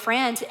extreme than their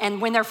friends.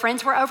 And when their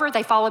friends were over,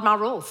 they followed my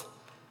rules.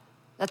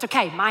 That's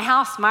okay, my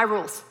house, my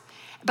rules.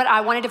 But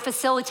I wanted to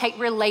facilitate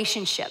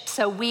relationships.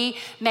 So we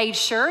made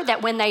sure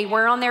that when they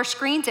were on their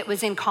screens, it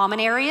was in common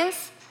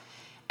areas.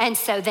 And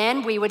so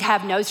then we would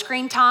have no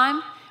screen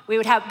time.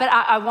 But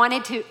I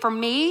wanted to, for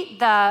me,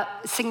 the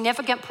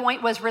significant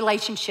point was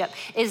relationship.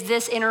 Is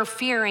this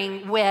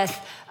interfering with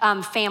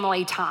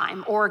family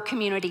time or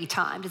community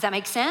time? Does that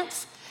make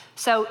sense?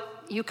 So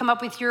you come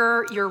up with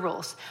your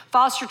rules.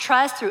 Foster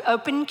trust through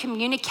open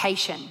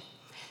communication,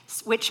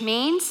 which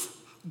means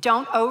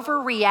don't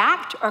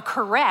overreact or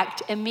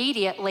correct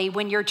immediately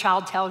when your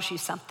child tells you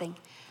something.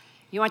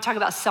 You want to talk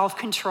about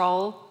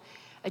self-control?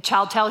 A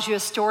child tells you a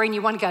story and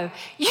you want to go,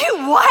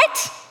 you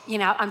what?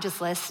 I'm just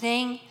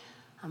listening.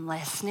 I'm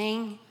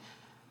listening,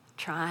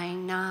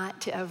 trying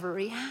not to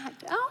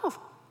overreact. Oh,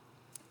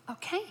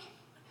 okay.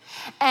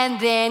 And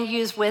then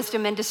use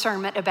wisdom and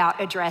discernment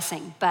about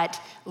addressing. But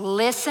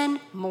listen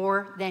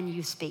more than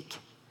you speak.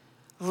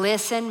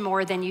 Listen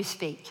more than you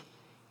speak.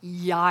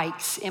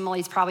 Yikes.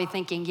 Emily's probably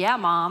thinking, yeah,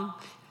 Mom.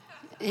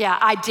 Yeah,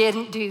 I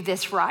didn't do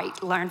this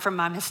right. Learn from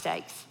my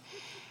mistakes.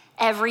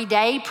 Every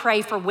day,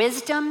 pray for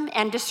wisdom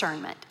and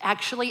discernment.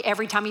 Actually,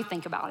 every time you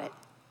think about it.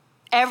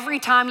 Every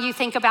time you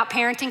think about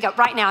parenting, go,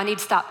 right now I need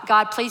to stop.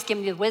 God, please give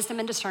me the wisdom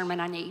and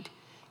discernment I need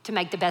to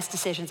make the best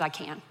decisions I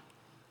can.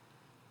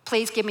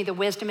 Please give me the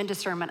wisdom and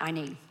discernment I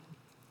need.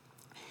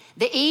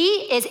 The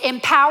E is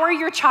empower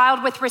your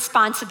child with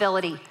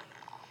responsibility.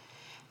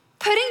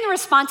 Putting the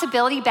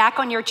responsibility back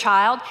on your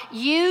child,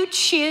 you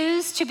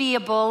choose to be a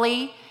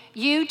bully,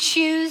 you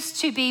choose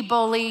to be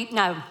bullied.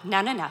 No.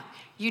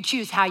 You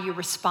choose how you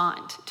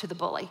respond to the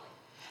bully.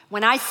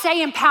 When I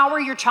say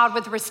empower your child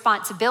with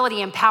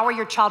responsibility, empower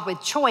your child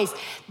with choice,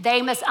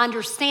 they must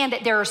understand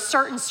that there are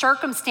certain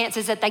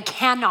circumstances that they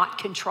cannot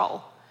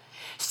control.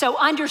 So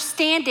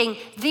understanding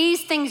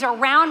these things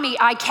around me,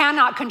 I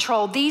cannot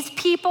control. These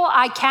people,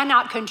 I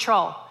cannot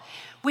control,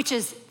 which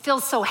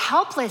feels so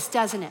helpless,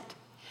 doesn't it?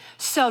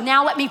 So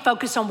now let me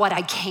focus on what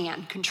I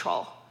can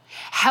control.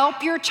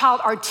 Help your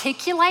child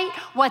articulate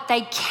what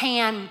they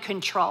can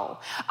control.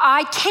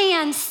 I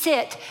can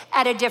sit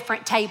at a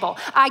different table.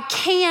 I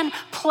can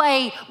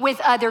play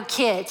with other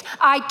kids.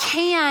 I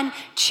can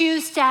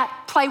choose to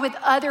play with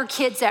other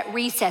kids at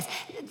recess.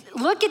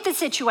 Look at the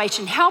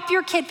situation. Help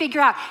your kid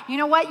figure out, you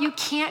know what? You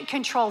can't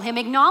control him.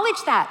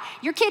 Acknowledge that.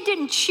 Your kid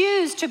didn't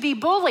choose to be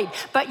bullied,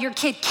 but your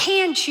kid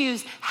can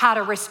choose how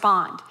to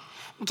respond.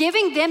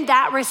 Giving them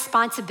that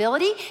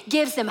responsibility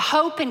gives them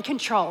hope and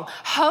control.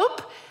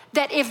 Hope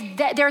that if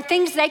there are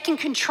things they can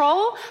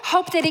control,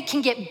 hope that it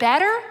can get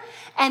better,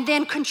 and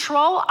then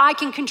control, I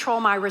can control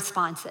my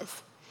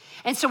responses.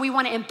 And so we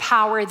want to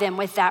empower them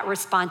with that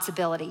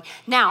responsibility.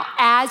 Now,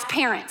 as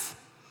parents,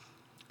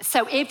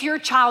 so if your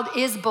child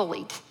is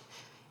bullied,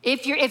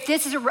 if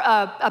this is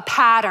a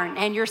pattern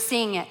and you're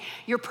seeing it,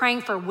 you're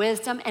praying for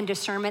wisdom and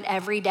discernment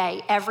every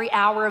day, every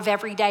hour of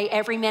every day,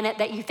 every minute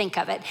that you think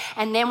of it.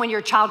 And then when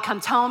your child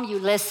comes home, you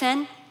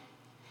listen,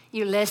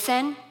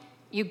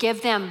 you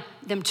give them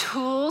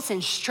tools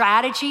and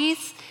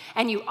strategies,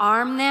 and you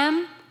arm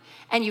them,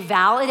 and you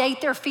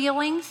validate their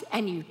feelings,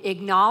 and you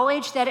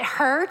acknowledge that it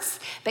hurts,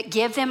 but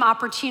give them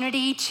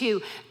opportunity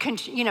to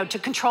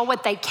control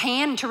what they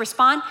can and to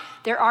respond.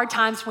 There are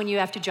times when you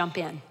have to jump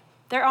in.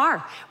 There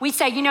are. We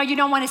say, we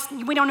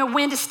don't know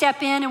when to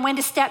step in and when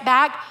to step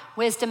back.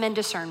 Wisdom and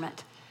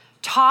discernment.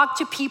 Talk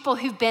to people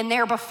who've been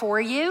there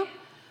before you.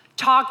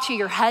 Talk to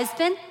your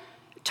husband.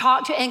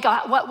 Talk to and go,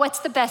 what's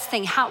the best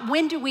thing?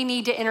 When do we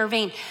need to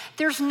intervene?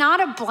 There's not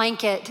a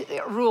blanket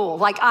rule,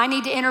 like I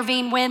need to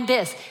intervene when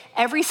this.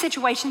 Every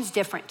situation's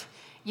different.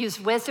 Use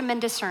wisdom and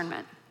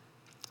discernment.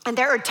 And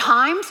there are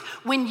times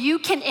when you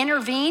can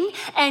intervene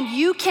and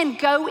you can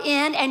go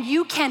in and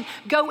you can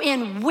go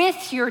in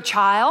with your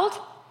child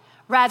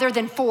rather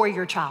than for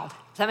your child.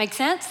 Does that make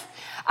sense?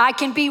 I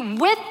can be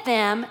with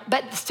them,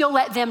 but still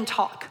let them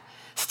talk.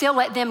 Still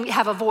let them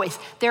have a voice.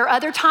 There are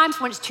other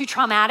times when it's too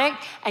traumatic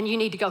and you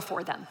need to go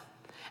for them.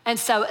 And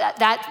so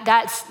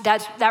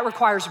that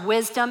requires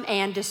wisdom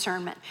and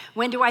discernment.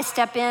 When do I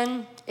step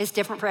in? It's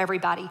different for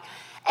everybody.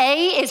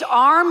 A is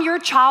arm your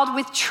child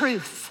with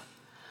truth.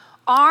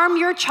 Arm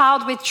your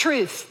child with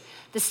truth.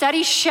 The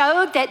studies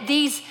showed that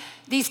these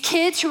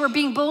kids who were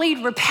being bullied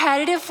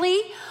repetitively,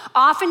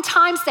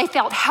 oftentimes they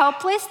felt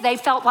helpless. They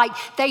felt like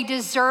they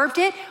deserved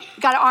it.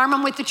 You got to arm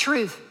them with the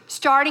truth.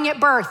 Starting at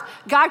birth,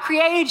 God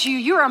created you.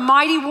 You're a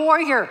mighty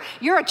warrior.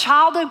 You're a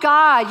child of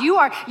God.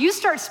 You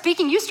start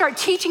speaking, you start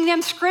teaching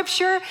them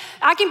scripture.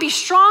 I can be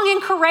strong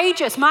and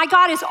courageous. My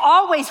God is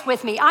always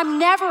with me. I'm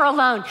never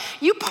alone.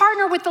 You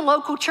partner with the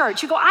local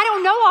church. You go, I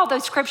don't know all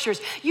those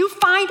scriptures. You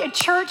find a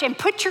church and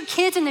put your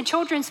kids in the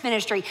children's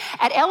ministry.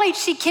 At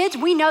LHC Kids,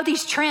 we know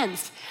these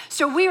trends.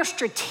 So we are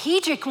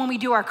strategic when we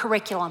do our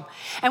curriculum.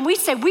 And we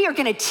say we are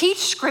going to teach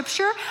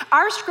scripture.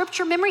 Our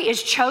scripture memory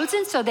is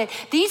chosen so that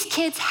these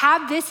kids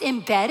have this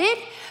embedded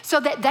so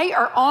that they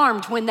are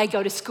armed when they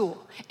go to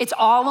school. It's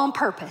all on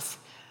purpose.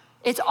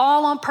 It's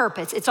all on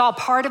purpose. It's all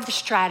part of the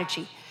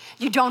strategy.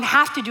 You don't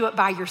have to do it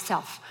by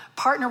yourself.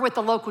 Partner with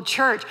the local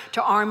church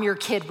to arm your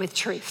kid with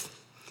truth.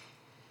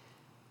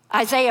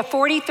 Isaiah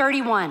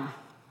 40:31.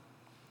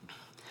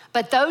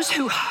 But those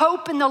who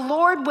hope in the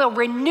Lord will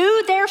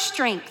renew their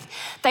strength.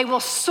 They will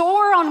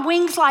soar on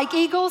wings like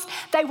eagles.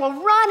 They will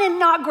run and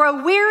not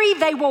grow weary.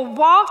 They will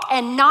walk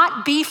and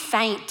not be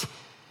faint.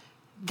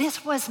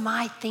 This was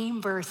my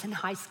theme verse in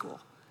high school.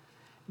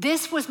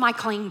 This was my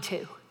cling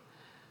to.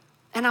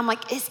 And I'm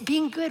like, is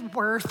being good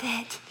worth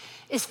it?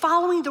 Is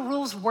following the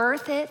rules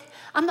worth it?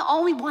 I'm the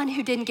only one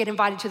who didn't get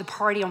invited to the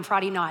party on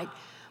Friday night.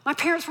 My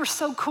parents were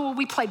so cool,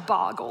 we played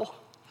Boggle.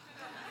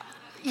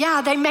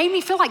 Yeah, they made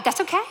me feel like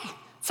that's okay.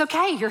 It's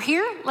okay, you're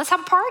here, let's have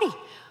a party.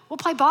 We'll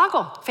play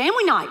Boggle,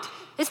 family night.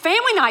 It's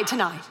family night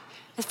tonight.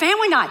 It's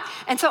family night.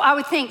 And so I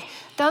would think,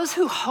 those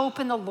who hope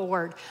in the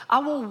Lord, I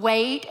will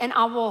wait and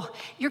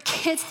your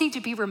kids need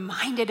to be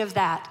reminded of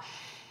that.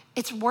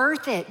 It's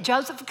worth it.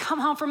 Joseph would come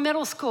home from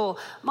middle school.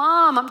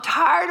 Mom, I'm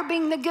tired of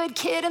being the good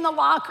kid in the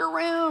locker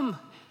room.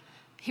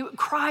 He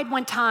cried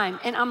one time,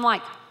 and I'm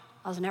like,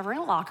 I was never in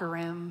a locker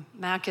room.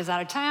 Mac is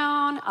out of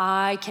town.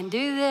 I can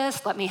do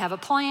this. Let me have a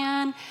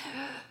plan.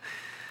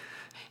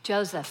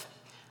 Joseph,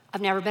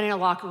 I've never been in a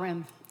locker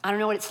room. I don't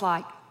know what it's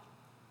like.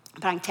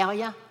 But I can tell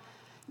you,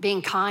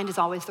 being kind is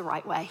always the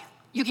right way.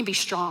 You can be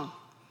strong.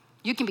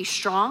 You can be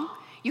strong.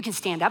 You can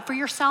stand up for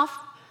yourself.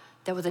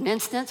 There was an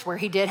instance where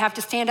he did have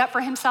to stand up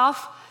for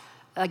himself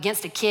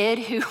against a kid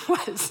who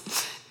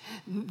was,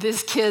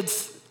 this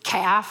kid's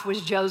calf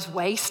was Joe's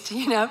waist,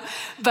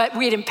 But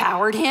we'd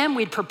empowered him.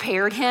 We'd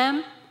prepared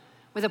him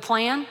with a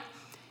plan.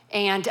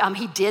 And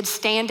he did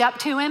stand up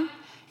to him.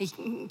 He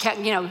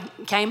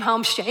came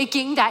home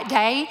shaking that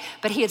day,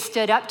 but he had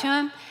stood up to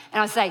him. And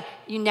I would say,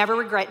 you never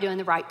regret doing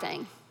the right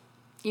thing.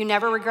 You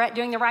never regret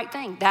doing the right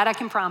thing. That I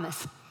can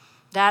promise.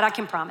 That I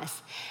can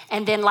promise.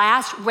 And then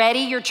last, ready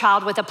your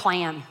child with a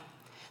plan.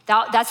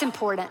 That's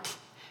important.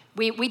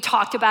 We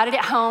talked about it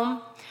at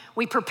home.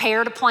 We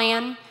prepared a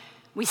plan.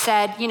 We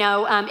said,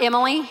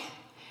 Emily,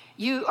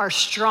 you are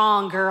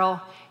strong,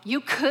 girl. You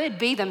could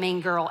be the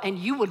mean girl and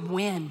you would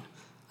win.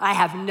 I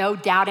have no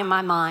doubt in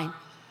my mind.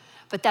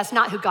 But that's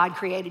not who God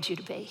created you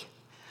to be.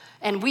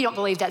 And we don't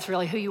believe that's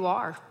really who you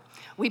are.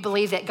 We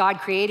believe that God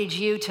created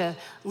you to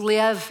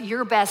live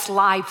your best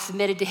life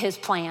submitted to his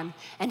plan.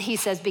 And he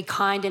says, be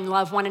kind and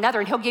love one another.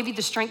 And he'll give you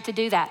the strength to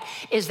do that.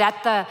 Is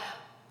that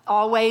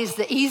always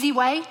the easy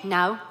way?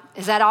 No.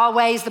 Is that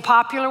always the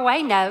popular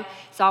way? No.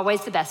 It's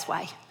always the best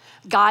way.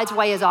 God's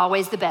way is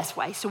always the best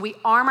way. So we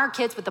arm our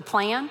kids with a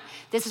plan.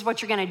 This is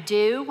what you're going to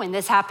do when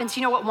this happens.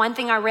 You know what? One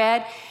thing I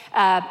read,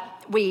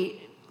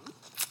 we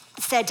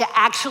said to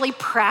actually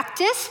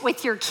practice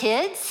with your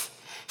kids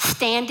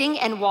standing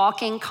and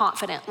walking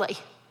confidently.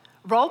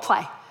 Role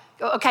play.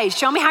 Okay,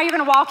 show me how you're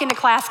going to walk into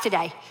class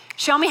today.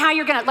 Show me how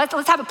you're going to,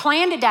 let's have a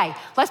plan today.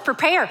 Let's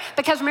prepare.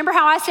 Because remember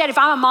how I said if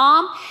I'm a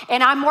mom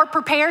and I'm more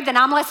prepared, then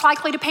I'm less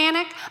likely to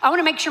panic? I want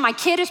to make sure my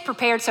kid is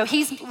prepared so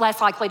he's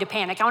less likely to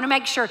panic. I want to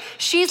make sure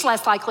she's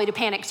less likely to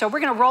panic. So we're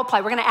going to role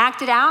play. We're going to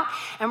act it out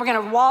and we're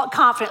going to walk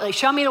confidently.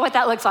 Show me what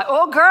that looks like.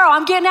 Oh, girl,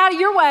 I'm getting out of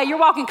your way. You're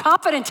walking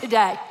confident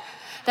today.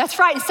 That's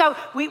right. And so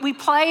we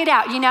play it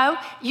out.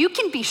 You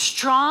can be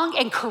strong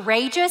and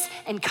courageous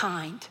and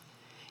kind.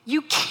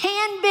 You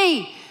can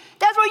be.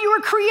 That's what you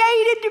were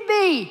created to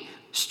be.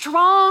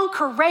 Strong,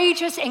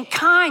 courageous, and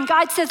kind.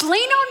 God says, lean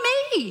on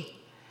me.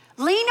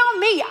 Lean on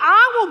me.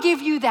 I will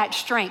give you that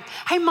strength.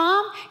 Hey,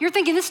 Mom, you're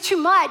thinking this is too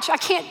much. I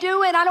can't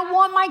do it. I don't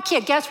want my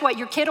kid. Guess what?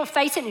 Your kid will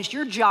face it, and it's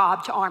your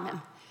job to arm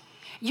him.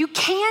 You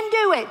can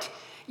do it.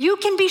 You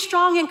can be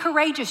strong and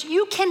courageous.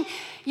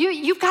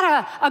 You've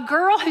got a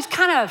girl who's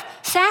kind of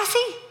sassy.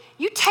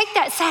 You take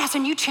that sass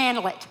and you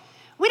channel it.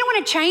 We don't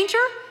want to change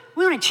her.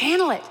 We want to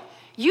channel it.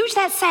 Use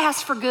that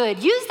sass for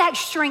good. Use that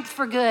strength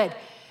for good.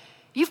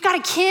 You've got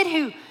a kid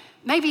who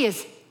maybe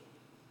is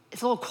a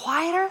little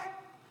quieter.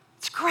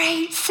 It's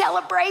great.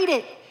 Celebrate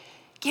it.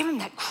 Give him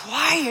that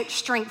quiet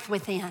strength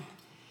within.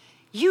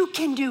 You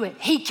can do it.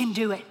 He can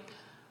do it.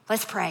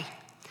 Let's pray.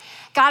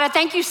 God, I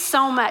thank you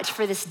so much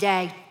for this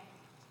day.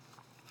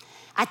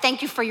 I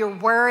thank you for your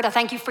word. I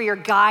thank you for your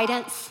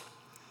guidance.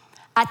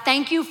 I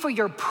thank you for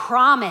your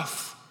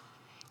promise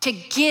to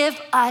give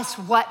us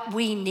what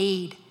we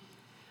need.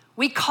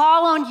 We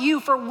call on you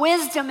for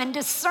wisdom and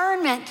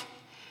discernment.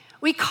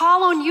 We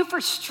call on you for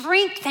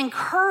strength and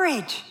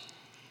courage.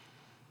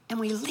 And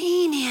we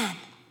lean in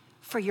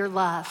for your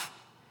love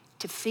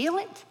to feel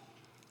it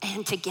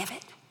and to give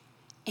it.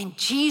 In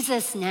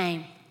Jesus'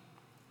 name,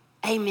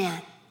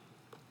 amen.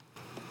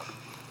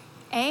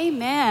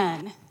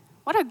 Amen.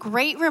 What a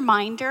great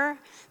reminder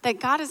that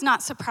God is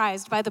not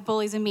surprised by the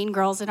bullies and mean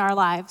girls in our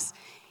lives.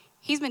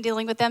 He's been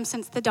dealing with them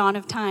since the dawn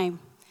of time.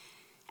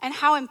 And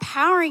how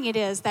empowering it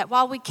is that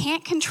while we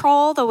can't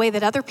control the way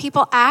that other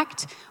people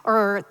act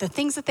or the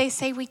things that they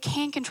say, we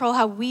can control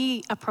how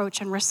we approach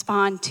and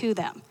respond to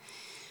them.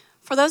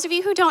 For those of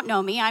you who don't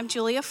know me, I'm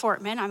Julia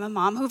Fortman. I'm a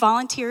mom who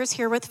volunteers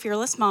here with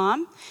Fearless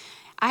Mom.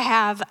 I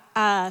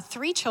have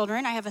 3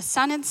 children. I have a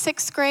son in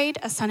 6th grade,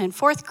 a son in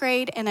 4th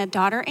grade, and a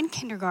daughter in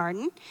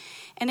kindergarten.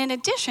 And in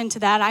addition to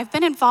that, I've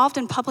been involved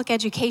in public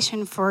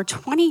education for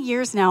 20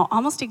 years now,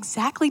 almost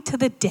exactly to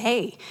the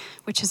day,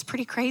 which is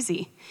pretty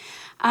crazy.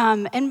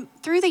 And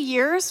through the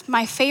years,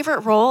 my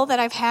favorite role that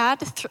I've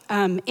had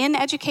in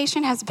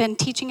education has been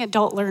teaching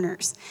adult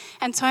learners.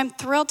 And so I'm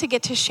thrilled to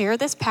get to share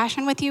this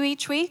passion with you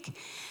each week.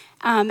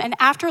 And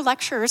after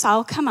lectures,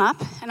 I'll come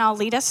up and I'll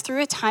lead us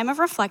through a time of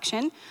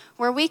reflection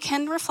where we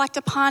can reflect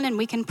upon and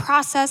we can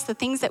process the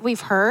things that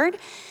we've heard.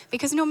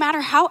 Because no matter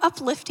how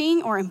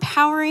uplifting or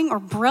empowering or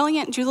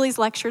brilliant Julie's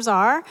lectures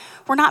are,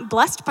 we're not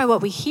blessed by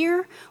what we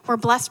hear, we're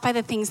blessed by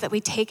the things that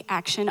we take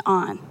action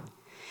on.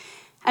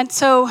 And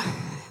so,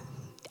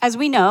 as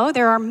we know,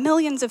 there are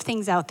millions of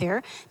things out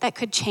there that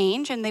could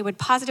change and they would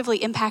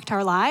positively impact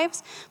our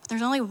lives, but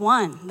there's only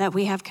one that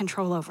we have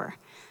control over,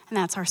 and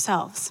that's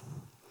ourselves.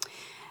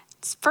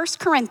 1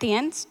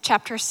 Corinthians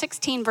chapter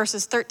 16,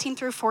 verses 13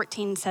 through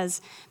 14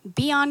 says,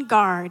 "Be on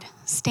guard,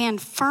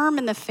 stand firm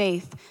in the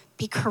faith,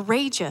 be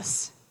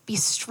courageous, be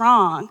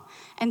strong,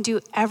 and do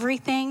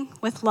everything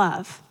with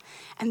love."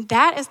 And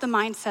that is the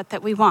mindset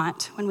that we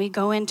want when we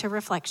go into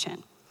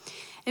reflection.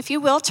 If you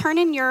will, turn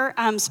in your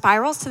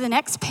spirals to the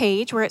next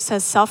page where it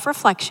says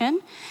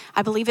self-reflection.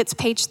 I believe it's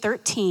page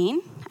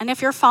 13. And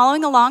if you're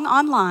following along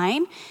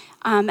online,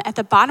 at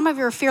the bottom of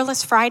your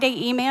Fearless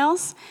Friday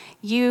emails,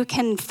 you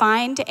can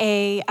find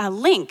a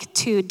link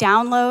to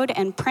download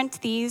and print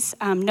these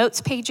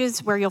notes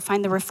pages where you'll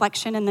find the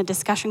reflection and the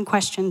discussion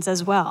questions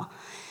as well.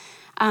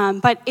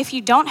 But if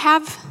you don't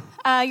have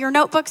your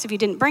notebooks, if you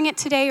didn't bring it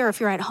today, or if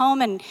you're at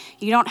home and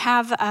you don't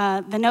have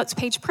the notes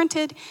page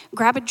printed,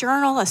 grab a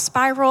journal, a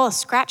spiral, a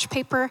scratch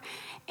paper,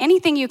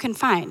 anything you can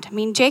find. I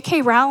mean,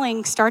 J.K.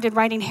 Rowling started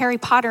writing Harry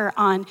Potter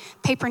on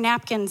paper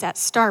napkins at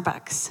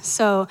Starbucks.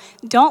 So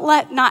don't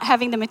let not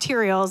having the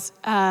materials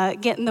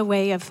get in the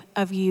way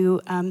of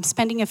you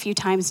spending a few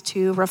times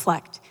to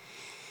reflect.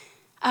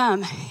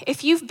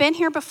 If you've been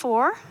here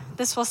before,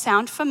 this will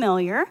sound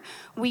familiar.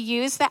 We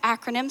use the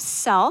acronym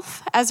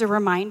SELF as a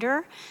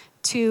reminder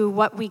to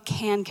what we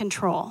can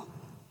control.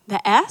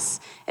 The S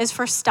is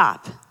for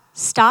stop.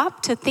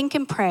 Stop to think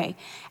and pray,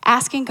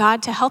 asking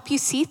God to help you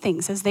see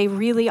things as they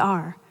really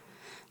are.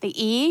 The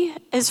E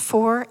is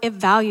for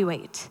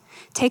evaluate.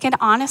 Take an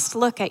honest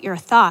look at your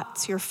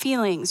thoughts, your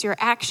feelings, your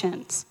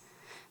actions.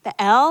 The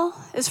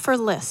L is for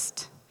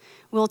list.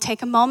 We'll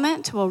take a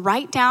moment, we'll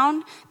write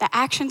down the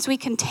actions we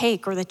can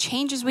take or the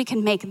changes we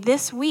can make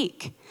this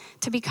week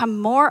to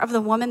become more of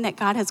the woman that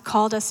God has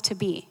called us to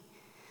be.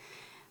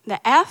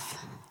 The F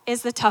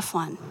is the tough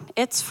one.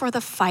 It's for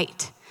the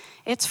fight.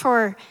 It's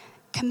for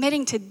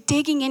committing to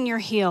digging in your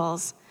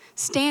heels,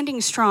 standing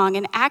strong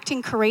and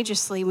acting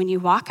courageously when you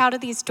walk out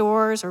of these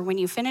doors or when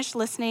you finish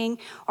listening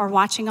or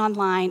watching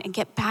online and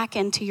get back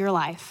into your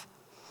life.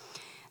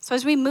 So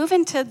as we move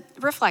into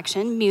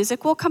reflection,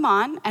 music will come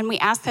on, and we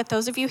ask that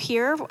those of you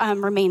here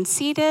remain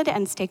seated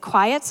and stay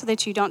quiet so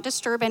that you don't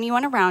disturb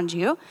anyone around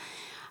you.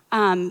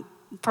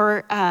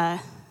 For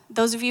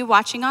those of you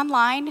watching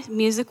online,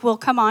 music will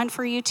come on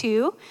for you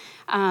too,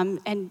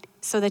 and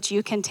so that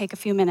you can take a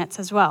few minutes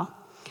as well.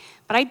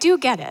 But I do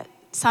get it.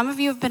 Some of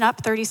you have been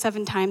up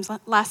 37 times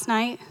last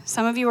night.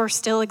 Some of you are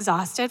still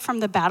exhausted from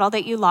the battle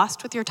that you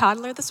lost with your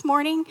toddler this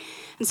morning.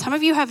 And some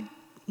of you have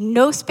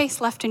no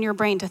space left in your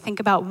brain to think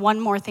about one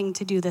more thing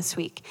to do this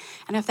week.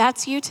 And if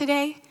that's you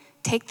today,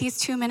 take these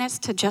 2 minutes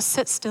to just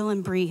sit still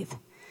and breathe.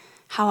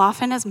 How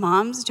often as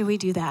moms do we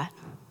do that?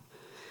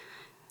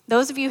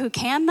 Those of you who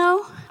can,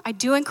 though, I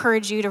do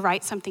encourage you to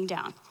write something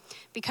down.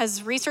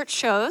 Because research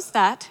shows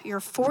that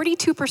you're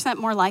 42%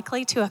 more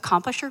likely to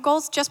accomplish your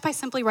goals just by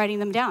simply writing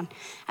them down.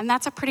 And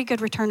that's a pretty good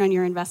return on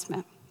your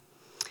investment.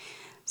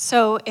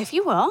 So if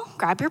you will,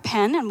 grab your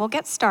pen and we'll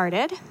get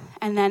started.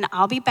 And then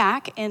I'll be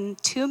back in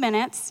 2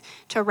 minutes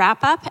to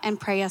wrap up and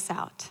pray us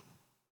out.